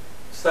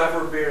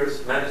Stafford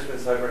Beer's management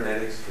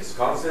cybernetics, his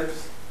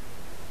concepts,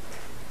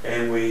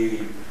 and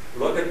we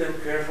look at them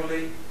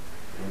carefully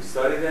and we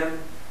study them,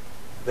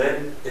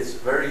 then it's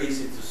very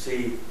easy to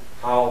see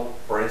how,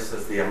 for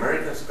instance, the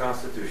American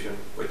Constitution,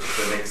 which is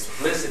an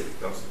explicit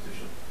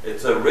constitution,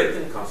 it's a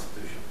written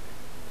constitution.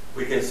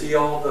 We can see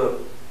all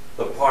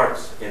the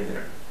parts in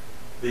there.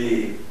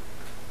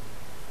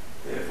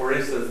 For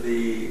instance,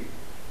 the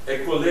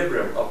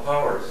equilibrium of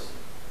powers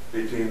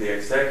between the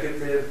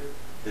executive,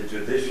 the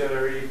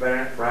judiciary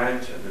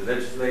branch, and the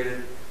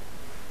legislative.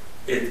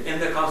 In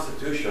the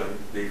Constitution,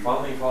 the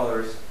Founding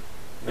Fathers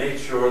made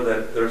sure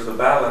that there's a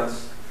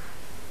balance,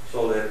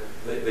 so that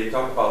they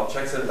talk about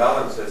checks and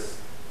balances,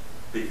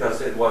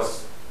 because it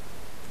was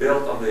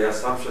built on the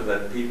assumption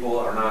that people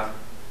are not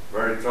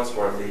very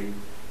trustworthy,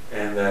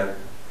 and that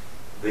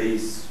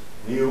these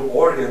new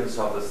organs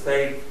of the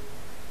state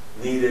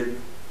needed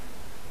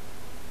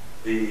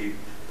the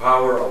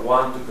power of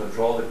one to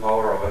control the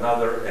power of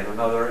another, and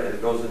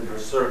it goes into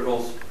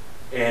circles,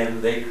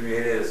 and they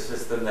created a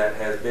system that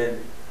has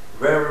been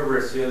very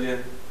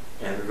resilient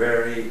and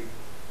very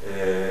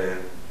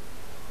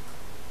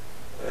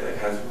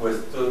has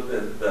withstood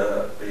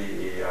the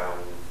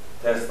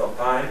test of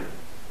time.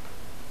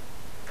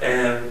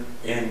 And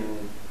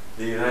in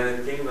the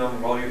United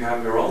Kingdom, well, you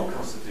have your own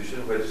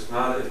constitution, which is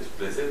not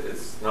explicit,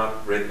 it's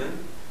not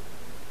written,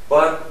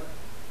 but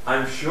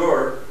I'm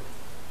sure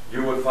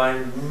you will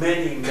find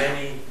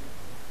many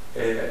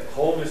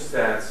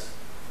homostats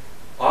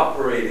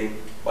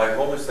operating. By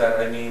homostat,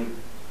 I mean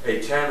a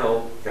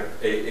channel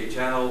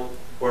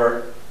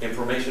where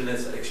information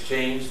is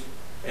exchanged,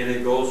 and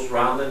it goes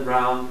round and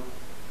round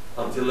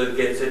until it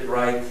gets it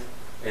right,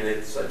 and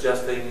it's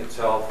adjusting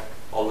itself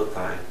all the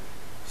time.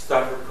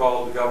 Stafford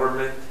called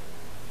government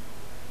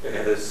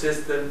a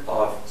system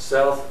of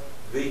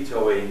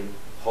self-vetoing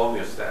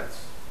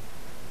homeostats.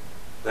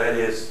 That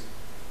is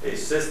a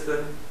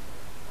system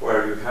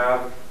where you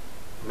have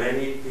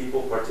many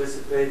people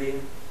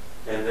participating,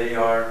 and they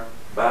are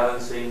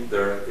balancing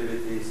their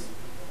activities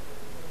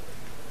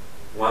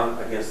one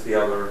against the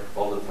other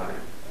all the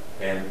time,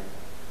 and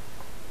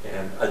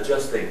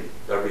adjusting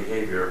their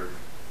behavior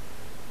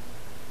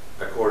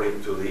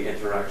according to the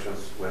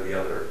interactions with the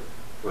other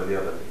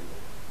people.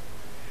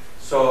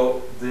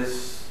 So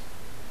this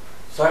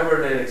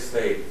cybernetic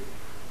state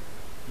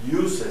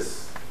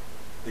uses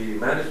the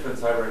management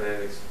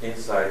cybernetics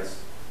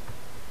insights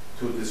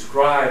to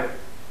describe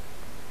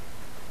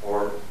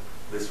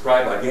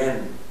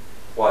again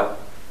what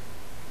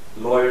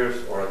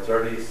lawyers or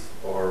attorneys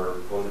or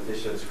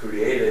politicians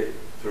created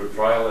through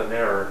trial and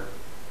error,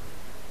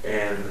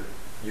 and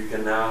you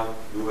can now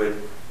do it,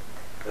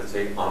 let's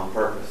say, on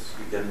purpose.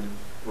 You can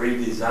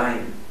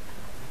redesign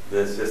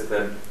the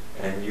system,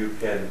 and you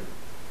can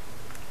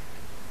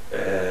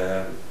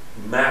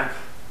map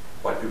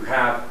what you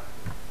have,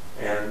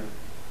 and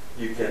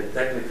you can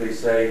technically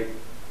say,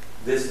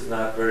 this is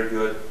not very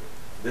good,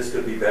 this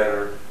could be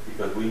better,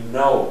 because we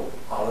know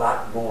a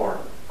lot more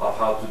of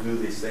how to do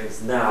these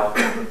things now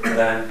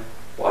than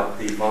what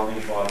the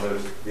founding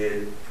fathers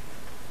did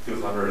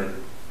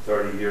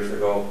 230 years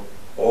ago,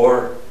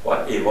 or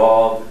what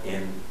evolved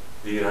in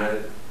the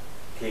United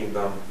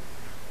Kingdom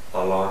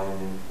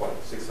along,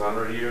 what,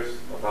 600 years,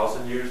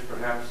 1,000 years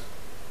perhaps,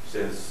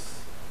 since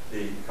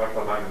the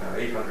Carta Magna,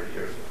 800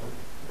 years or something,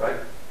 right?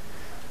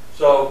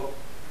 So,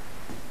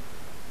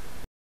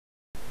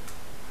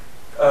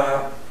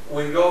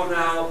 we go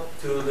now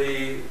to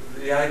the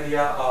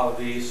idea of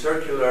the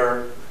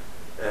circular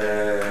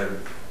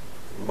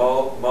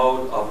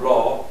mode of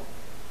law,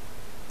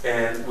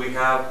 and we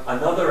have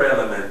another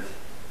element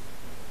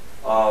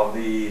of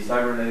the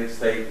cybernetic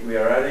state we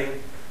are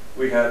adding.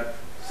 We have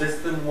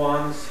system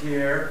ones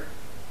here,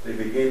 the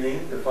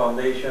beginning, the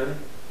foundation,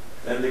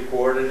 then the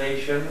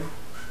coordination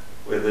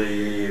with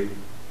the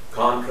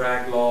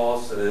contract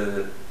laws,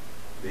 the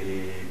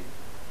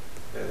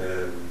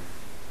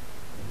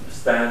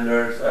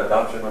standards,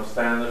 adoption of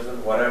standards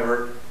and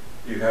whatever.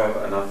 You have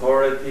an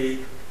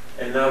authority,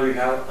 and now we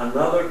have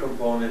another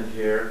component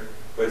here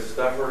with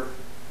Stafford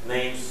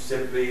names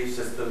simply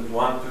systems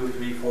 1, 2,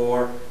 3,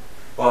 4,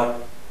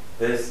 but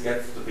this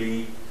gets to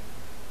be,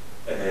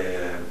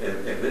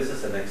 if this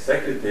is an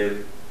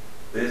executive,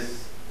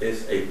 this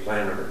is a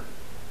planner.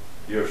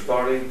 You're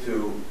starting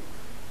to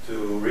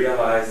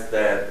realize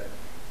that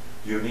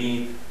you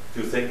need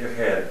to think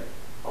ahead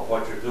of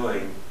what you're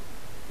doing.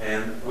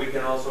 And we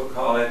can also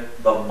call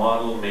it the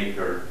model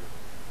maker.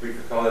 We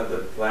could call it the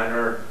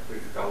planner, we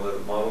could call it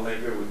the model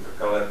maker, we could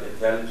call it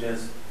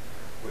intelligence,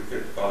 we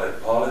could call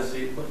it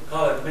policy, we could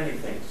call it many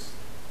things.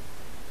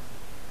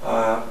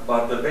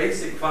 But the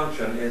basic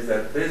function is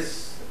that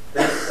this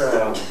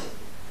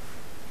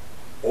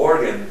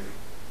organ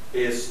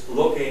is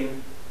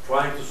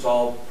trying to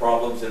solve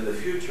problems in the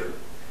future.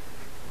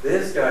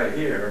 This guy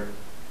here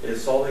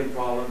is solving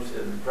problems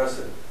in the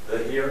present, the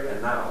here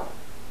and now.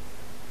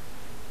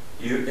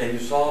 You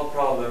solve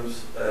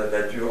problems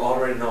that you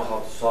already know how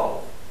to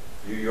solve.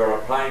 You're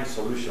applying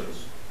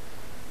solutions.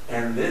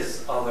 And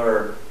this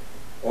other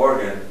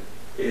organ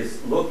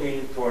is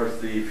looking towards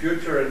the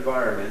future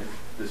environment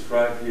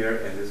described here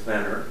in this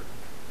manner.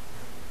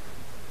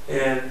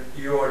 And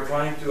you are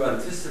trying to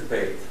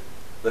anticipate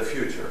the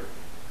future.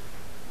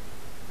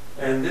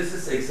 And this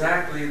is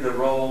exactly the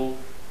role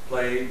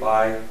played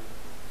by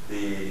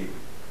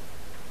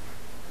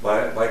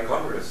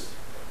Congress.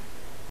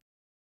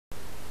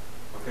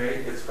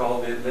 Okay, it's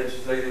called the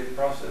legislative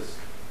process.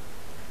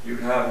 You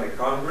have a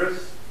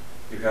Congress,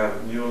 you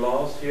have new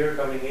laws here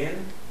coming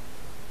in,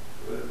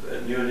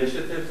 new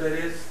initiatives that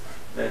is,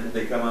 then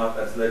they come out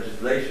as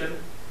legislation,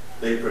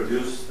 they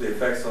produce the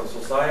effects on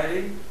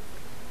society.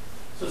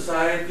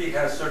 Society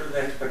has certain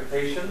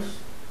expectations.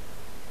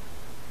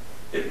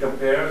 It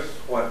compares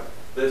what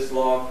this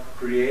law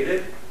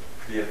created,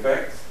 the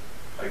effects,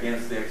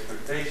 against the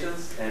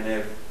expectations, and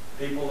if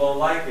people don't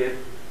like it,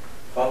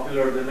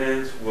 popular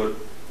demands would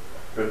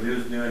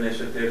produce new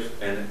initiatives,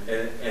 and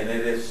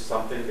it is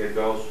something that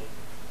goes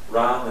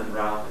round and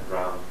round and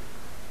round.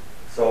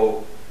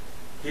 So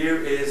here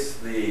is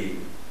the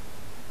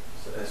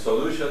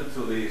solution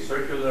to the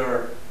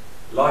circular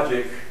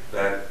logic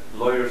that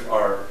lawyers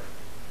are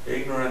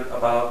ignorant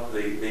about.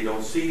 They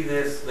don't see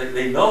this,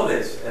 they know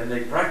this, and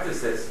they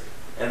practice this,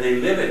 and they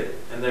live it,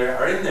 and they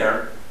are in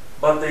there,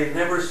 but they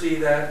never see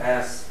that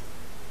as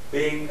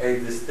being a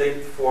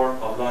distinct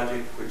form of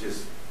logic, which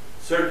is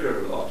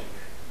circular logic.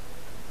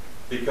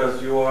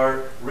 Because you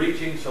are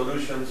reaching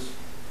solutions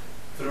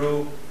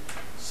through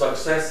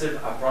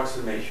successive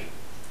approximation.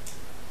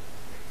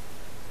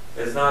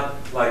 It's not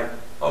like,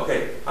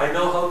 okay, I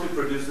know how to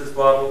produce this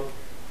bottle,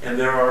 and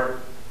there are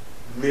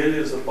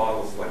millions of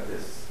bottles like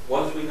this.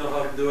 Once we know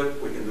how to do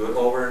it, we can do it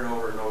over and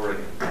over and over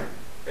again.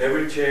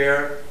 Every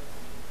chair,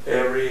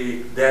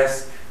 every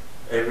desk,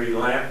 every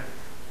lamp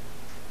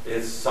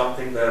is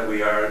something that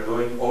we are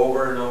doing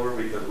over and over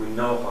because we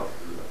know how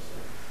to do those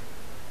things.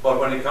 But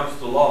when it comes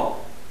to law,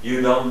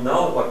 you don't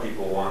know what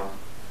people want,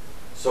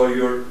 so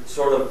you're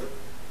sort of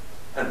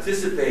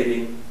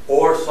anticipating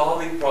or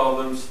solving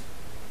problems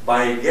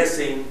by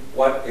guessing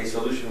what a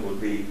solution would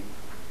be.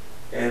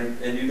 And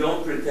you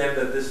don't pretend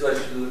that this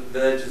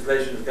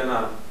legislation is going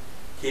to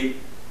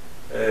keep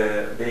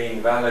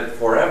being valid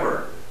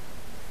forever.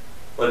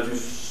 But you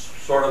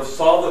sort of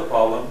solve the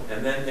problem,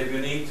 and then if you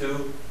need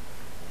to,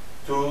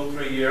 2,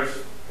 3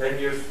 years, 10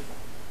 years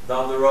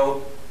down the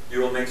road,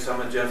 you will make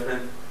some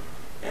adjustment.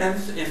 And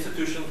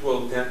institutions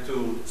will tend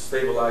to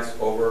stabilize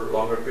over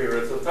longer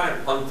periods of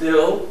time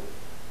until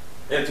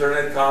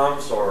internet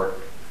comes, or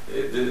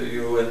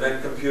you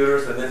invent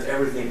computers, and then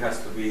everything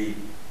has to be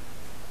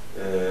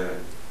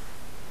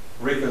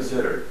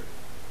reconsidered.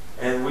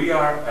 And we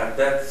are at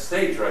that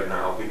stage right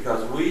now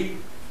because we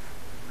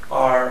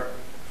are,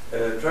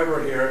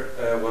 Trevor here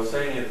was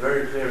saying it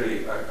very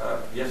clearly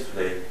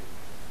yesterday.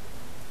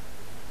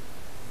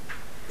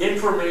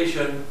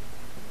 Information,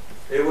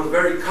 it was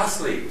very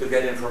costly to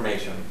get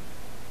information.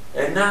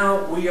 And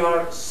now we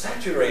are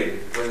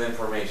saturated with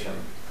information.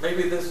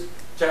 Maybe this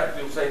chat,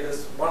 you'll say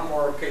this one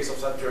more case of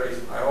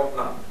saturation. I hope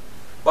not.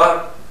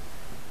 But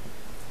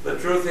the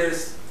truth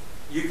is,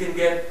 you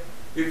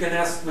can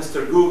ask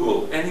Mr.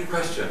 Google any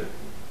question,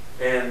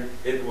 and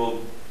it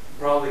will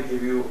probably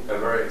give you a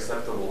very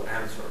acceptable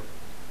answer.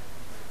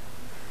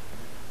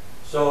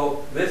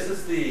 So this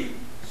is the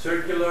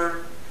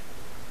circular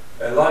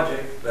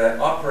logic that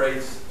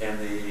operates in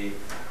the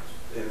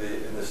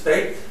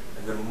state,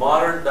 in the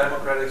modern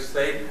democratic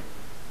state,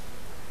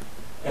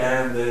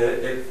 and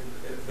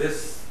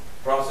this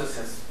process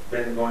has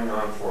been going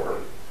on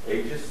for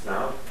ages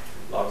now,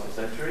 lots of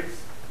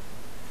centuries.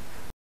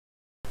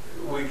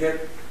 We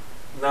get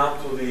now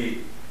to the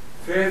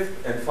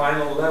fifth and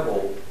final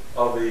level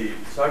of the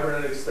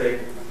cybernetic state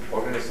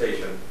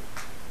organization,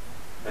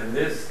 and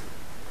this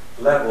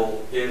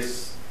level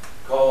is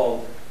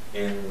called,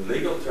 in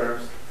legal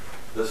terms,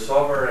 the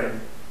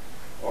sovereign,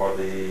 or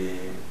the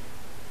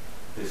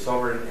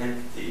sovereign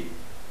entity.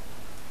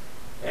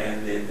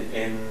 And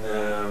in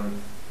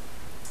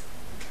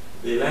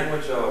the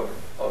language of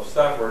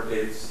Stafford,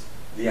 it's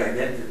the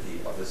identity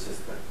of the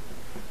system.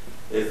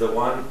 Is the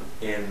one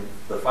in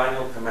the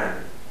final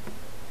command.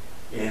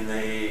 In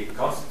a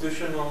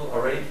constitutional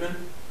arrangement,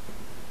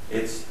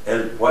 it's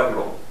El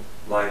Pueblo,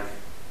 like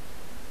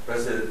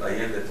President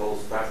Allende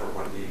told Stafford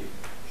when he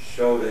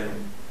showed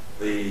him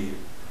the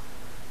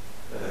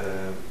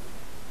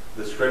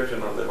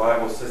description of the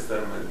Bible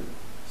system, and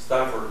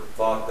Stafford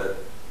thought that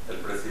El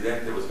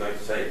Presidente was going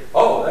to say,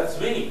 "Oh, that's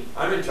me,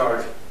 I'm in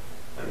charge."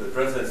 And the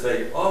President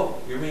say,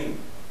 "Oh, you mean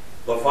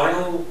the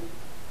final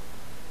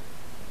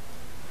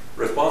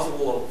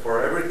responsible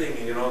for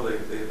everything, you know,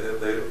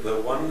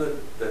 the one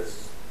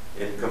that's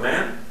in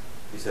command?"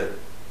 He said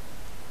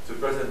to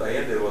President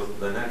Allende,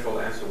 the natural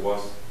answer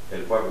was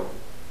El Pueblo,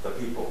 the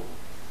people.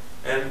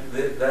 And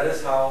that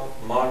is how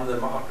modern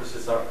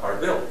democracies are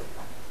built.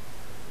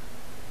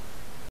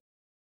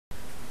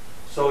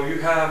 So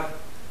you have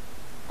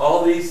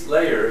all these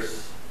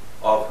layers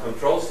of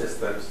control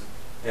systems,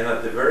 and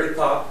at the very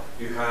top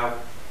you have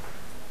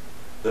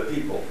the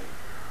people.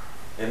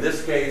 In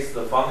this case,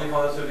 the founding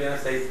fathers of the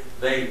United States,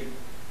 they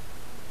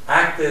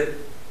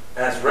acted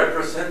as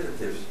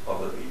representatives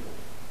of the people.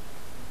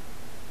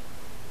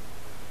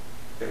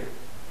 Okay?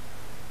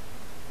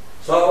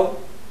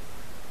 So,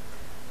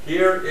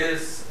 here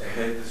is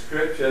a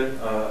description,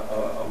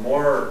 a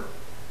more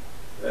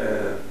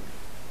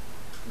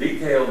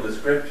detailed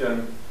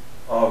description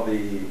of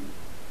the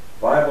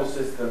Bible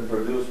system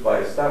produced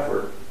by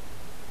Stafford.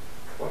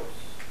 Whoops.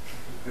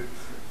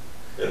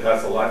 It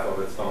has a life of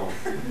its own.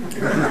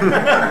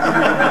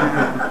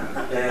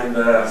 And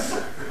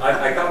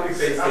I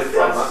copy-pasted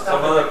from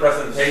some other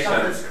presentation.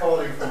 Something's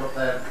calling from up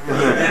there. He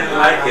didn't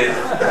like it.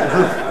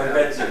 I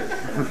bet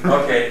you.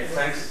 Okay,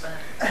 thanks.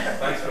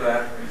 Thanks for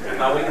that.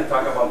 Now we can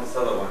talk about this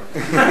other one.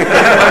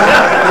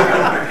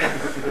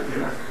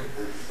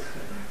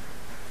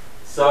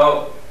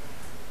 So,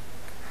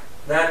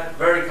 that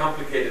very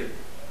complicated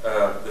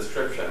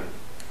description,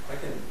 I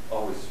can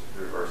always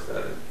reverse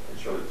that and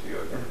show it to you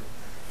again.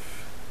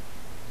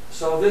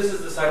 So this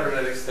is the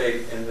cybernetic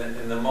state in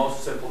the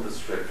most simple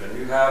description.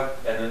 You have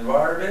an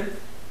environment,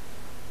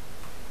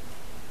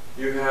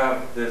 you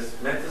have this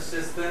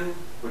meta-system,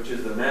 which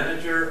is the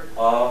manager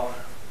of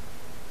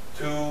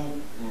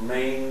two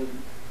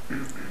main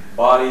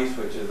bodies,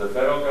 which is the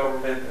federal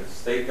government and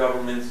state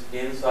governments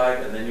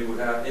inside, and then you would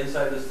have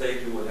inside the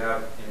state, you would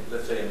have,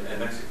 let's say in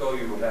Mexico,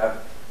 you would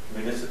have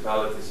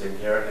municipalities in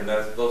here, and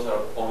those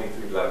are only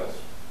 3 levels.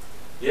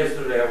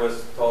 Yesterday I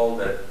was told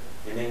that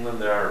in England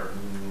there are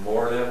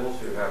more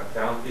levels. You have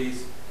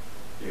counties,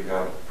 you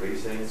have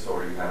precincts,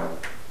 or you have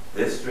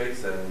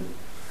districts, and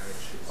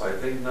I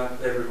think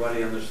not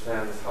everybody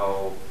understands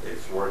how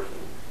it's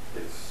working.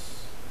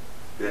 It's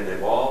been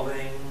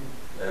evolving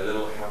a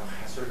little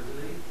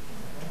haphazardly,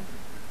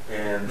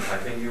 and I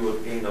think you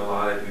would gain a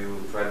lot if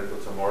you try to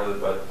put some order,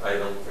 but I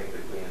don't think the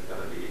Queen is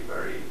going to be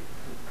very,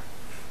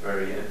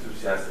 very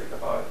enthusiastic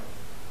about it.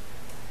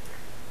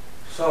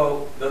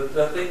 So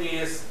the thing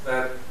is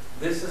that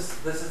this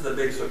is the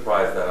big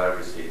surprise that I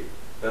received.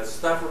 That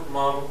Stafford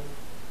model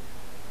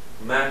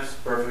maps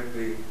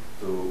perfectly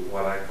to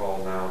what I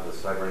call now the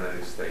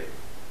cybernetic state.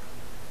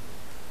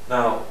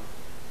 Now,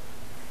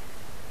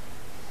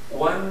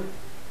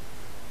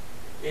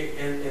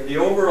 in the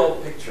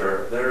overall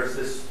picture, there is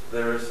this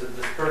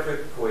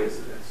perfect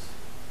coincidence,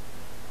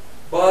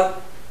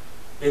 but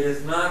it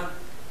is not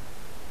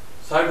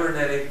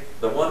cybernetic.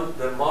 The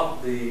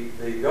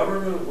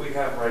government we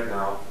have right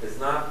now is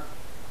not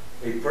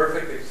a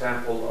perfect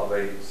example of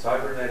a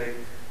cybernetic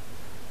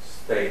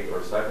state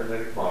or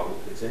cybernetic model.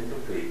 It's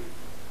incomplete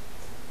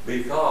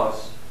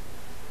because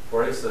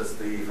for instance,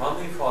 the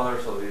founding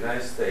fathers of the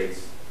United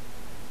States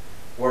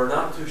were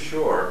not too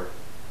sure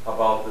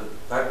about the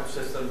type of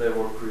system they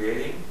were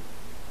creating,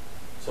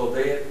 so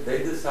they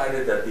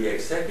decided that the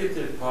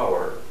executive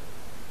power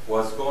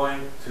was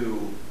going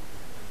to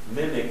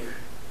mimic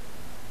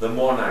the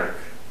monarch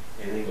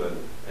in England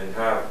and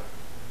have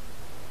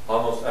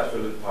almost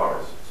absolute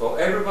powers. So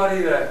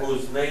everybody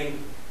who's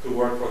named to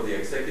work for the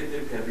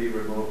executive can be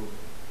removed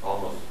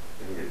almost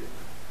immediately.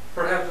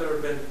 Perhaps there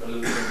have been a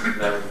little bit of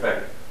that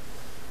effect.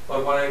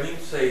 But what I mean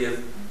to say is,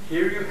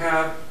 here you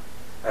have,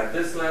 at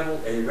this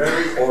level, a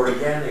very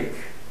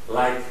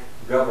organic-like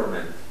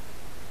government,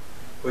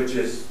 which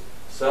is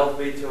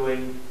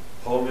self-vetoing,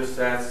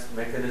 homeostates,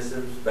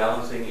 mechanisms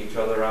balancing each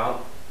other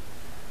out.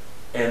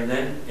 And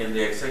then in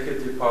the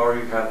executive power,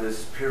 you have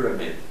this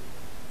pyramid,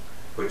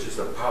 which is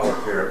a power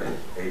pyramid,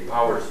 a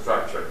power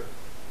structure,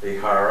 a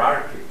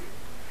hierarchic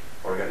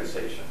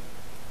organization.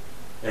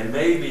 And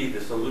maybe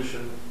the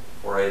solution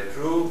for a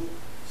true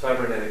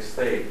cybernetic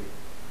state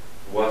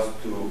was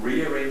to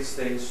rearrange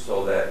things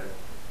so that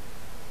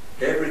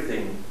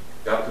everything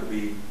got to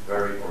be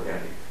very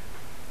organic.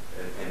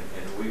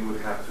 And we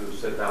would have to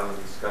sit down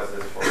and discuss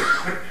this for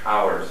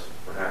hours,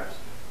 perhaps.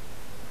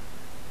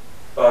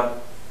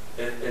 But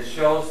it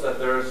shows that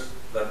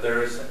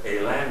there is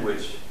a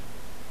language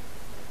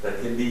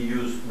that can be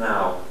used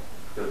now,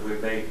 because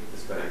we've made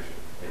this connection.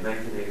 In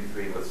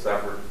 1983 with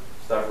Stafford,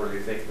 do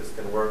you think this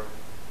can work?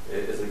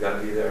 Is it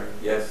going to be there?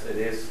 Yes, it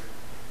is.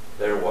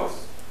 There it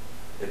was.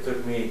 It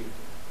took me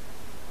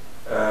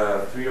 3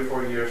 or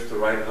 4 years to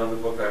write another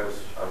book I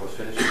was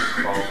finishing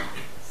called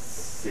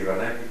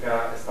Cybernetics,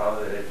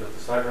 Estado de Derecho to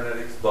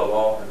Cybernetics, the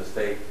Law and the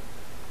State.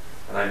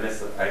 And I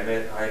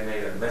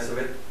made a mess of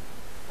it,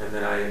 and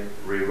then I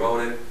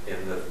rewrote it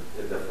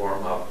in the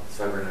form of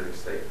cybernetic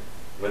state.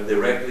 Went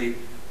directly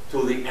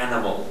to the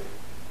animal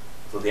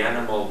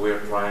we're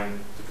trying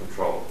to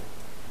control.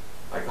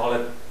 I call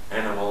it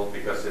animal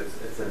because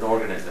it's an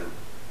organism.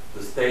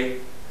 The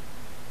state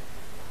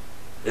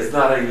is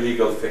not a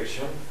legal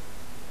fiction.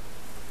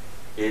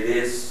 It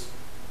is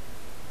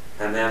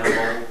an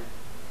animal,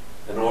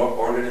 an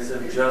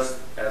organism just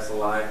as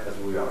alive as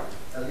we are.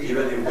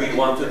 Even if we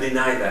want to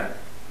deny that.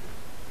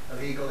 A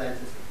legal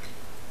entity.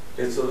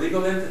 It's a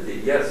legal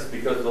entity, yes,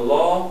 because the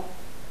law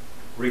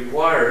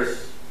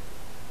requires,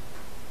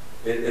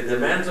 it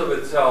demands of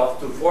itself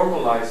to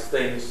formalize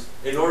things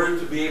in order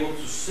to be able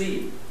to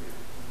see.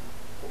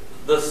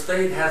 The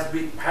state has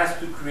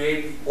to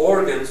create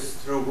organs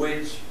through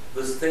which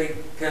the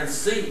state can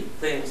see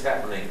things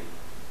happening.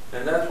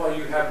 And that's why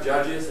you have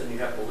judges and you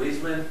have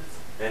policemen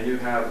and you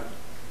have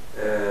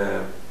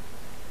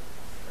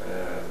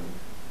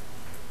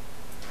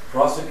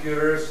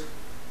prosecutors.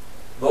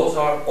 Those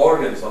are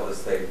organs of the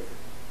state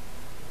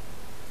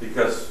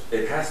because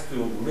it has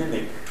to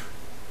mimic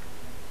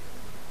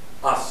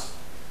us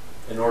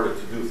in order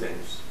to do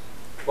things.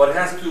 But it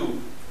has to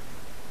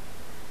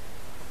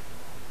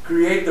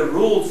create the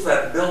rules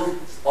that build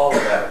all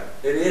of that.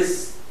 It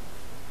is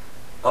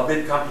a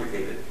bit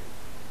complicated,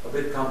 a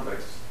bit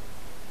complex.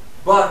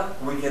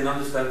 But we can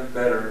understand it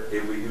better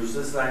if we use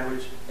this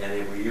language and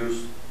if we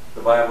use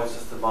the viable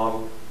system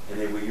model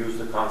and if we use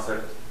the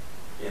concept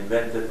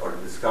invented or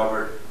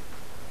discovered,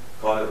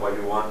 call it what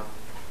you want,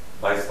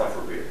 by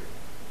Stafford.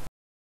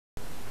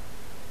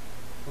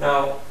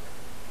 Now,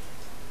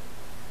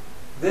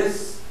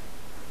 this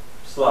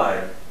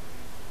slide,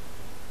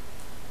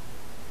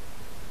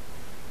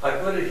 I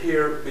put it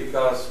here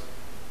because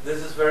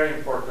this is very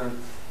important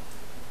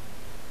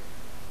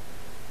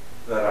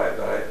that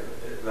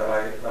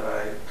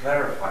I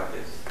clarify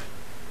this.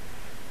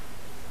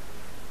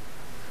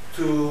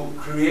 To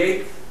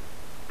create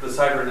the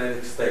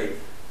cybernetic state,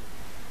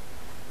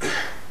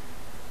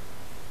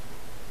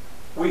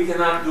 we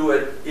cannot do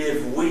it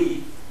if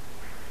we,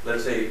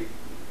 let's say,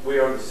 we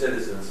are the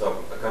citizens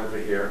of a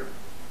country here.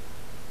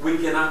 We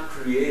cannot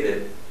create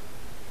it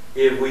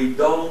if we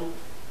don't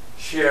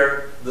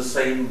share the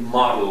same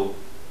model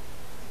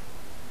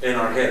in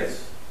our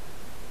heads.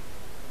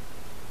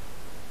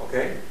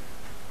 Okay?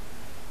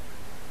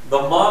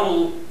 The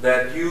model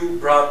that you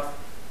brought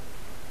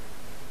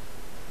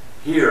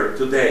here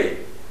today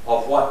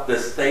of what the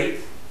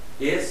state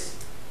is,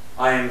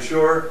 I am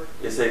sure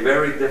is a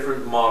very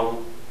different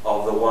model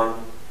of the one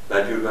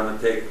that you're going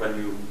to take when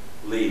you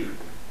leave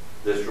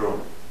this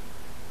room.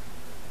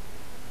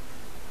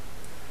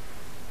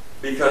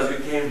 Because you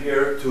came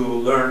here to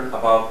learn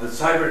about the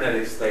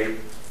cybernetic state,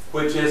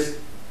 which is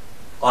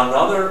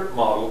another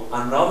model,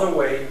 another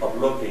way of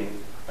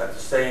looking at the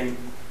same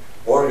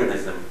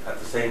organism, at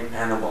the same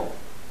animal.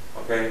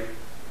 Okay?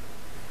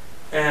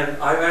 And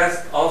I've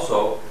asked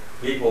also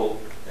people,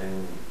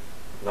 and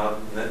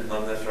not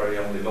necessarily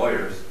only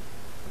lawyers,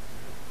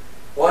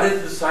 what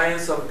is the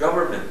science of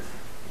government?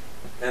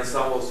 And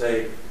some will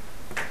say,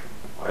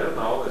 I don't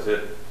know, is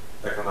it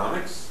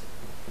economics?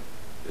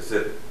 Is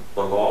it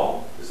the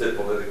law? Is it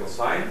political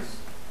science?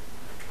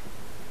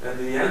 And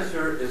the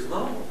answer is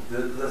no.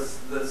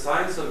 The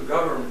science of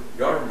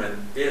government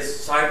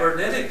is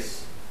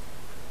cybernetics.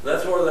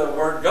 That's where the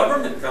word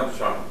government comes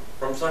from.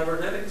 from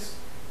cybernetics.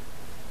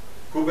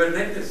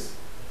 Kubernetes,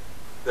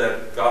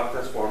 that got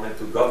transformed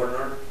into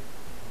governor,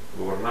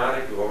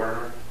 gubernare,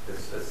 governor,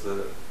 it's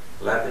the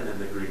Latin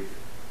and the Greek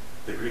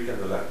and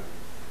the Latin.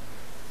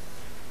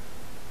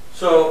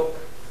 So,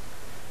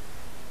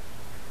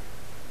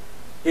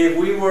 if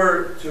we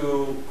were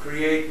to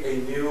create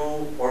a new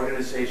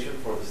organization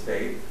for the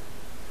state,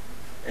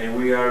 and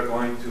we are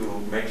going to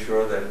make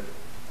sure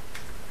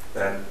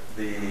that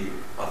the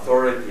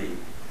authority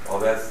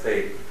of that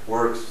state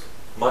works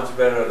much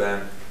better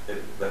than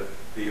that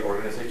the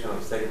organization of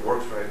the state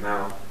works right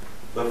now,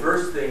 the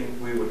first thing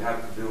we would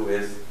have to do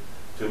is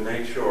to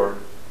make sure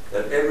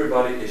that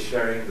everybody is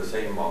sharing the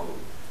same model.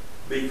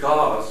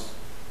 Because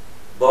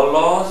the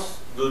laws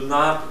do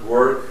not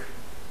work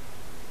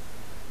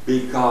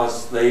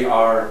because they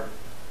are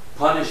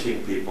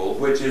punishing people,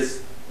 which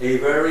is a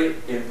very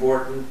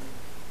important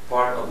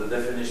part of the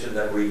definition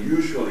that we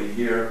usually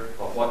hear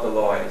of what the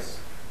law is,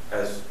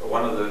 as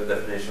one of the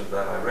definitions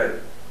that I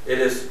read. It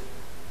is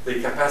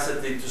the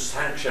capacity to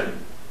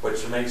sanction,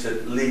 which makes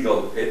it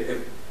legal.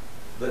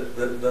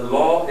 The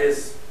law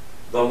is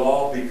the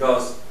law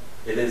because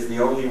it is the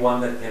only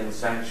one that can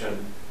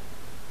sanction,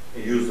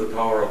 use the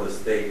power of the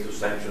state to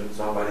sanction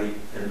somebody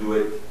and do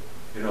it,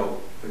 you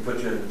know, can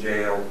put you in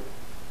jail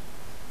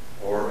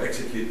or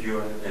execute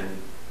you and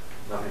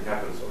nothing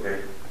happens,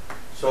 okay?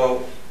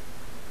 So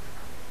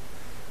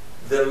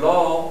the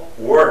law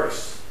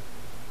works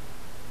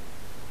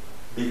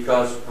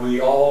because we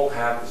all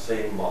have the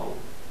same model.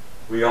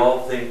 We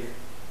all think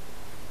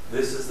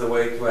this is the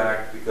way to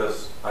act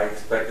because I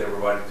expect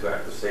everybody to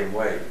act the same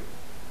way.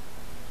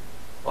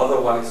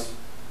 Otherwise,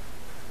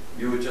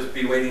 you would just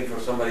be waiting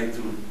for somebody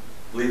to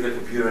leave the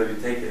computer and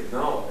you take it.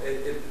 No,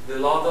 the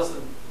law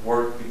doesn't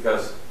work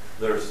because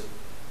there's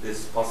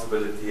this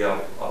possibility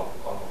of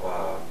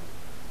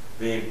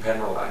being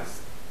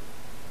penalized.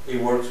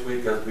 It works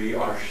because we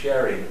are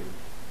sharing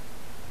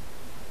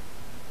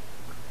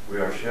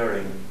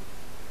a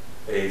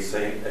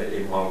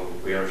model.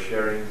 We are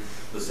sharing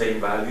the same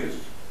values.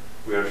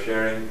 We are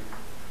sharing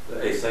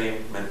a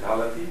same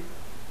mentality.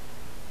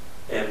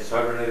 And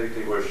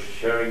cybernetically, we're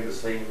sharing the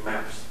same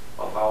maps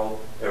of how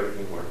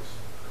everything works.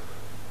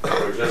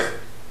 We're just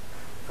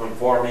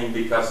conforming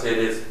because it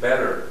is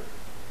better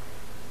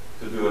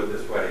to do it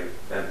this way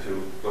than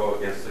to go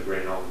against the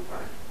grain all the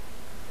time.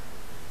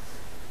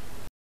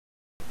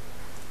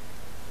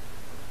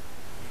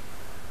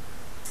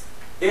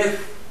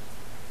 If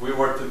we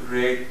were to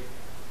create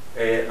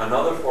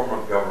another form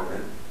of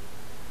government,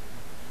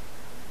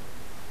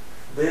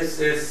 this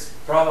is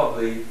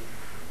probably,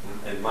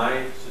 in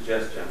my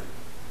suggestion,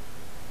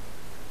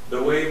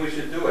 the way we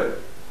should do it.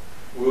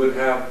 We would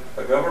have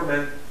a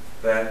government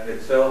that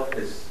itself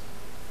is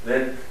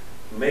then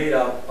made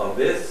up of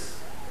this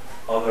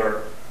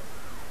other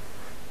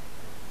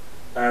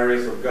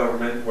areas of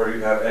government where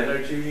you have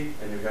energy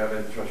and you have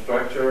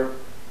infrastructure,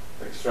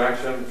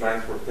 extraction,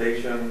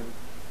 transportation,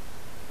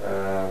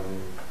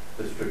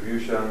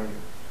 distribution,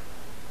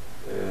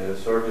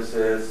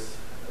 services,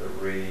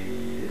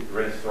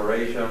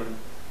 restoration.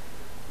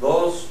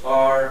 Those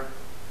are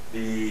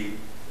the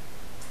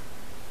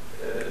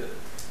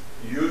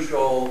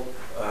usual,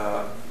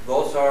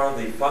 those are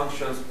the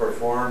functions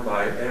performed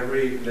by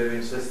every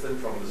living system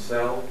from the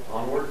cell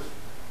onwards.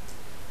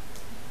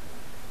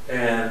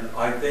 And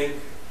I think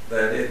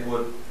that it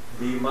would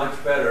be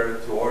much better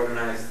to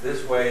organize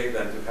this way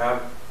than to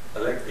have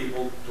elect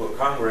people to a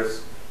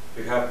Congress.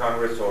 You have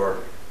Congress or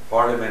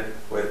Parliament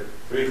with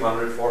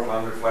 300,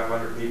 400,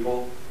 500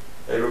 people,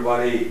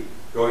 everybody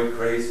going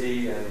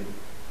crazy and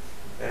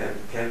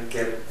can't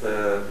get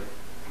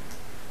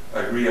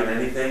agree on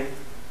anything.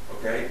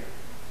 Okay,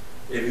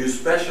 if you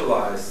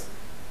specialize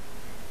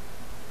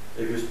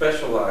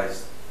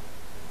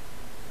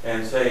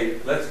and say,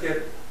 let's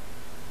get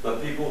the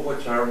people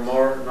which are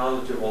more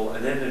knowledgeable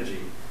in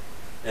energy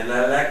and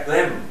elect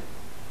them.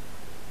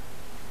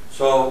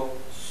 So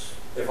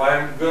if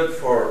I'm good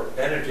for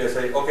energy, I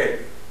say,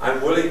 okay,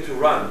 I'm willing to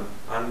run,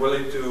 I'm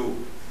willing to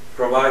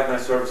provide my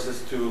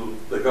services to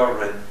the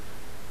government,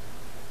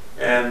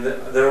 and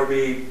there will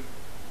be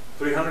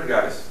 300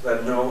 guys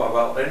that know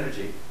about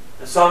energy.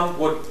 And some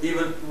wouldn't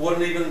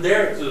even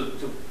dare to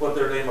put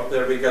their name up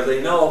there because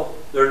they know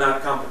they're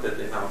not competent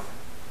enough.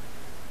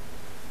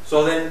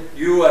 So then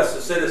you as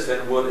a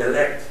citizen would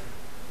elect,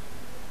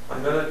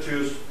 I'm going to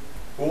choose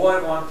who I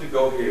want to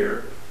go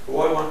here, who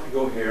I want to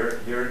go here,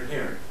 here and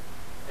here.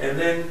 And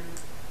then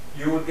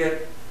you would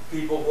get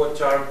people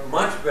which are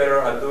much better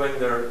at doing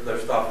their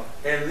stuff.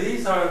 And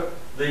these are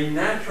the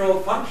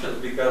natural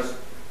functions because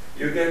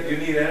you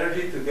need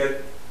energy to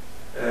get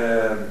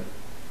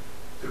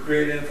to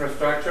create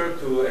infrastructure,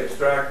 to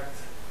extract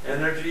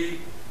energy,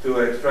 to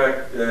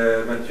extract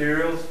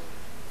materials,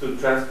 to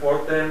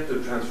transport them,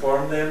 to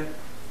transform them,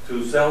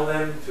 to sell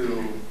them,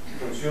 to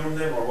consume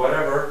them, or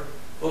whatever.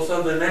 Those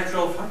are the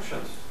natural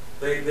functions.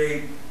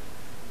 They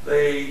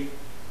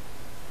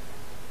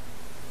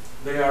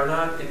are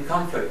not in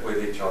conflict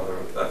with each other.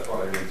 That's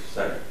what I mean to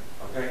say.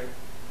 Okay.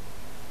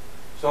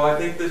 So I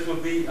think this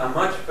would be a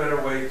much better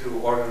way to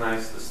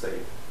organize the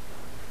state.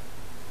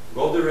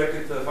 Go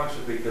directly to the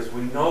functions because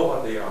we know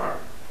what they are.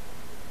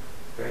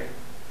 Okay?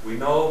 We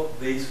know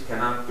these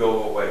cannot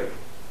go away.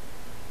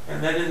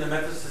 And then in the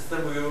meta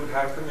system we would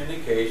have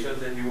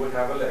communications, and you would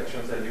have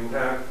elections, and you would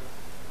have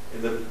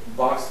in the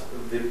box,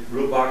 the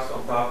blue box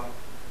on top,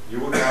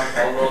 you would have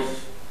all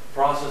those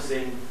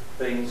processing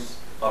things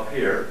up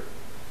here,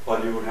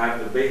 but you would have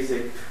the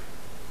basic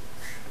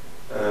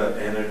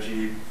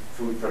energy,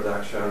 food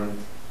production,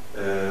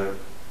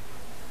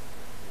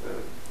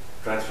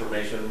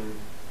 transformation,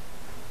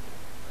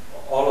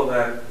 all of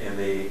that in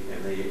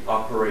the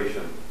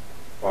operation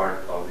part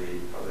of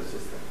the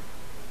system.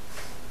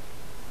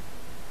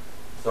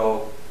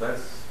 So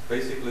that's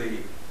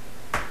basically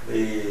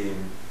the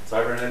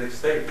cybernetic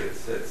state.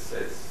 It's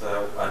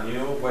a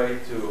new way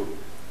to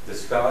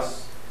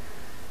discuss,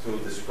 to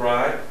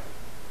describe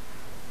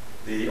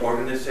the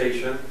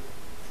organization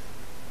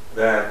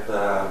that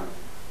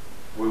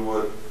we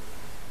would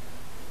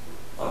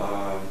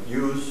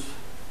use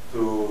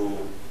to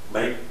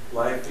make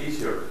life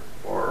easier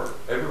for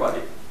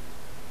everybody.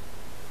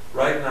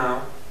 Right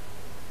now,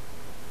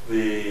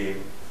 the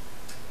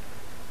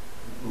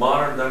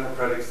modern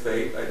democratic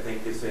state, I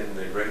think, is in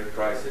a great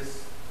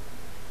crisis.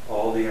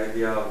 All the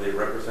idea of the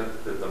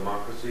representative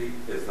democracy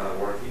is not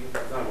working.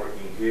 It's not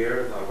working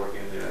here, it's not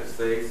working in the United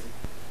States,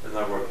 it's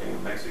not working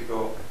in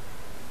Mexico,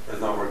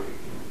 it's not working,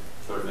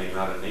 certainly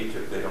not in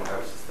Egypt. They don't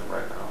have a system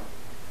right now.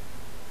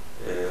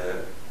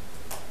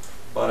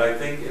 But I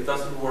think it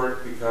doesn't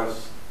work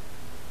because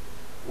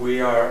we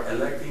are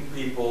electing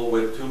people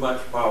with too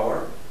much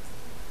power.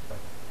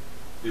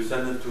 You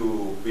send them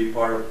to be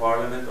part of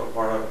parliament or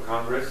part of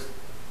Congress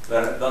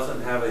that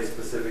doesn't have a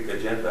specific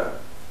agenda.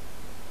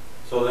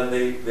 So then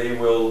they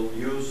will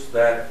use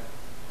that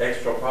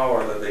extra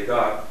power that they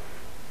got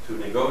to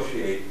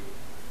negotiate,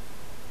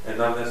 and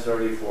not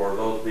necessarily for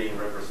those being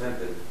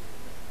represented.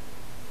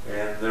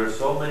 And there's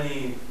so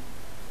many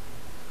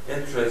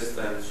interests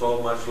and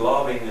so much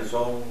lobbying and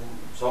so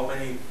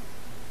many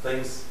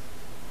things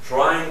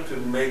trying to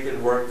make it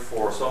work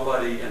for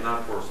somebody and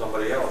not for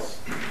somebody else,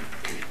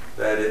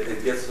 that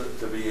it gets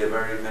to be a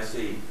very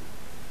messy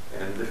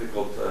and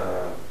difficult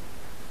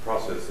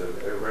process,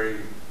 a very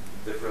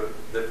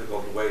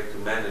difficult way to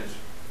manage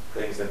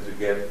things and to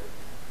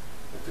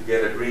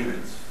get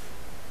agreements.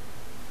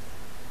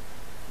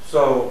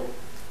 So,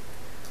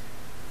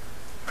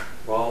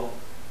 well,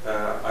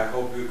 I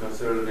hope you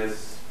consider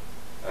this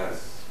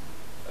as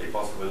a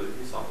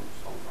possibility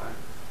sometime.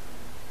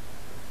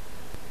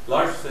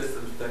 Large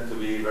systems tend to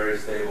be very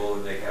stable,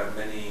 and they have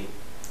many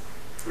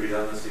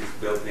redundancies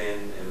built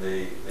in, and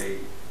they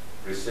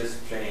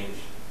resist change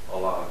a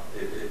lot.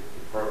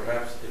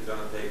 Perhaps it's going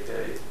to take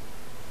a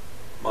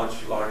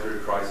much larger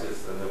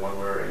crisis than the one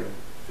we're in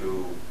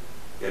to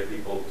get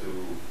people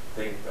to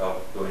think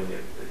of doing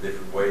it a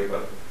different way,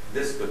 but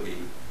this could be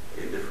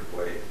a different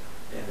way.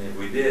 And if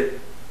we did,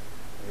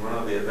 one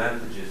of the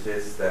advantages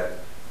is that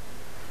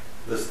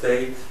the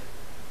state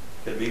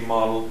can be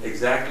modeled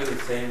exactly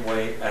the same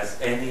way as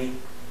any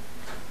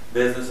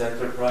business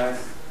enterprise,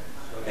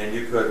 and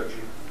you could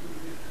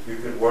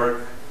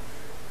work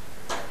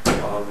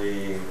on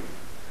the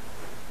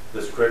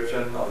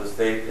description of the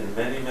state in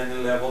many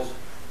levels.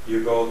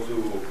 You go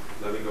to,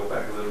 let me go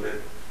back a little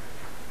bit.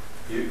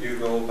 You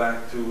go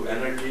back to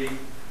energy.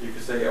 You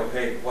can say,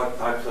 okay, what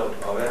types of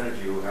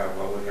energy we have?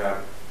 Well, we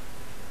have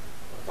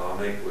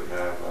atomic, we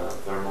have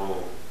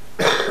thermal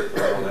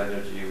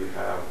energy, we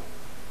have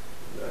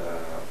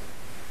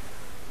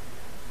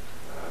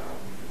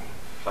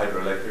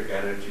hydroelectric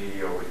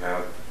energy, or we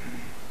have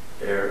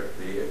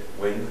the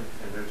wind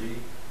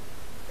energy,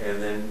 and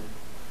then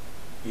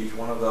each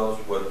one of those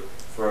would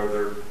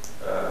further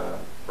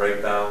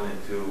break down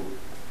into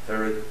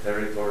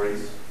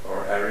territories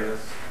or areas,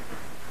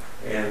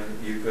 and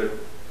you could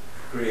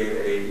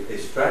create a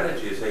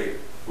strategy, say,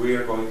 we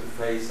are going to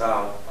phase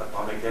out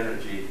atomic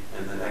energy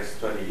in the next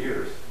 20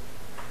 years.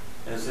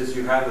 And since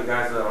you have the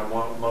guys that are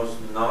most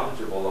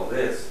knowledgeable of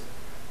this,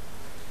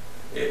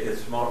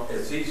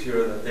 it's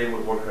easier that they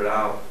would work it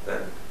out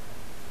than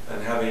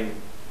having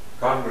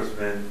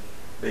congressmen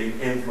being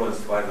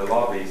influenced by the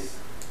lobbies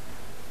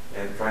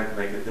and trying to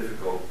make it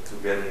difficult to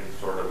get any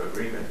sort of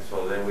agreement.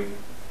 So then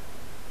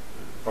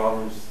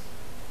problems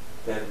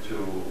tend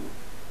to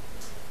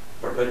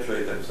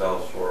perpetuate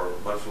themselves for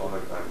much longer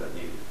time than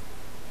needed.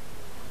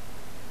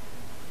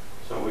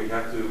 So we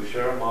have to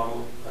share a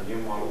model, a new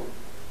model.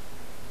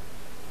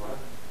 What?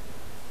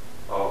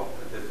 Oh,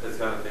 it's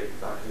going to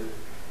take time.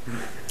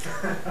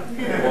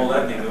 It won't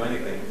let me do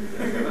anything.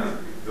 It's going to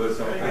do it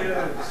sometime.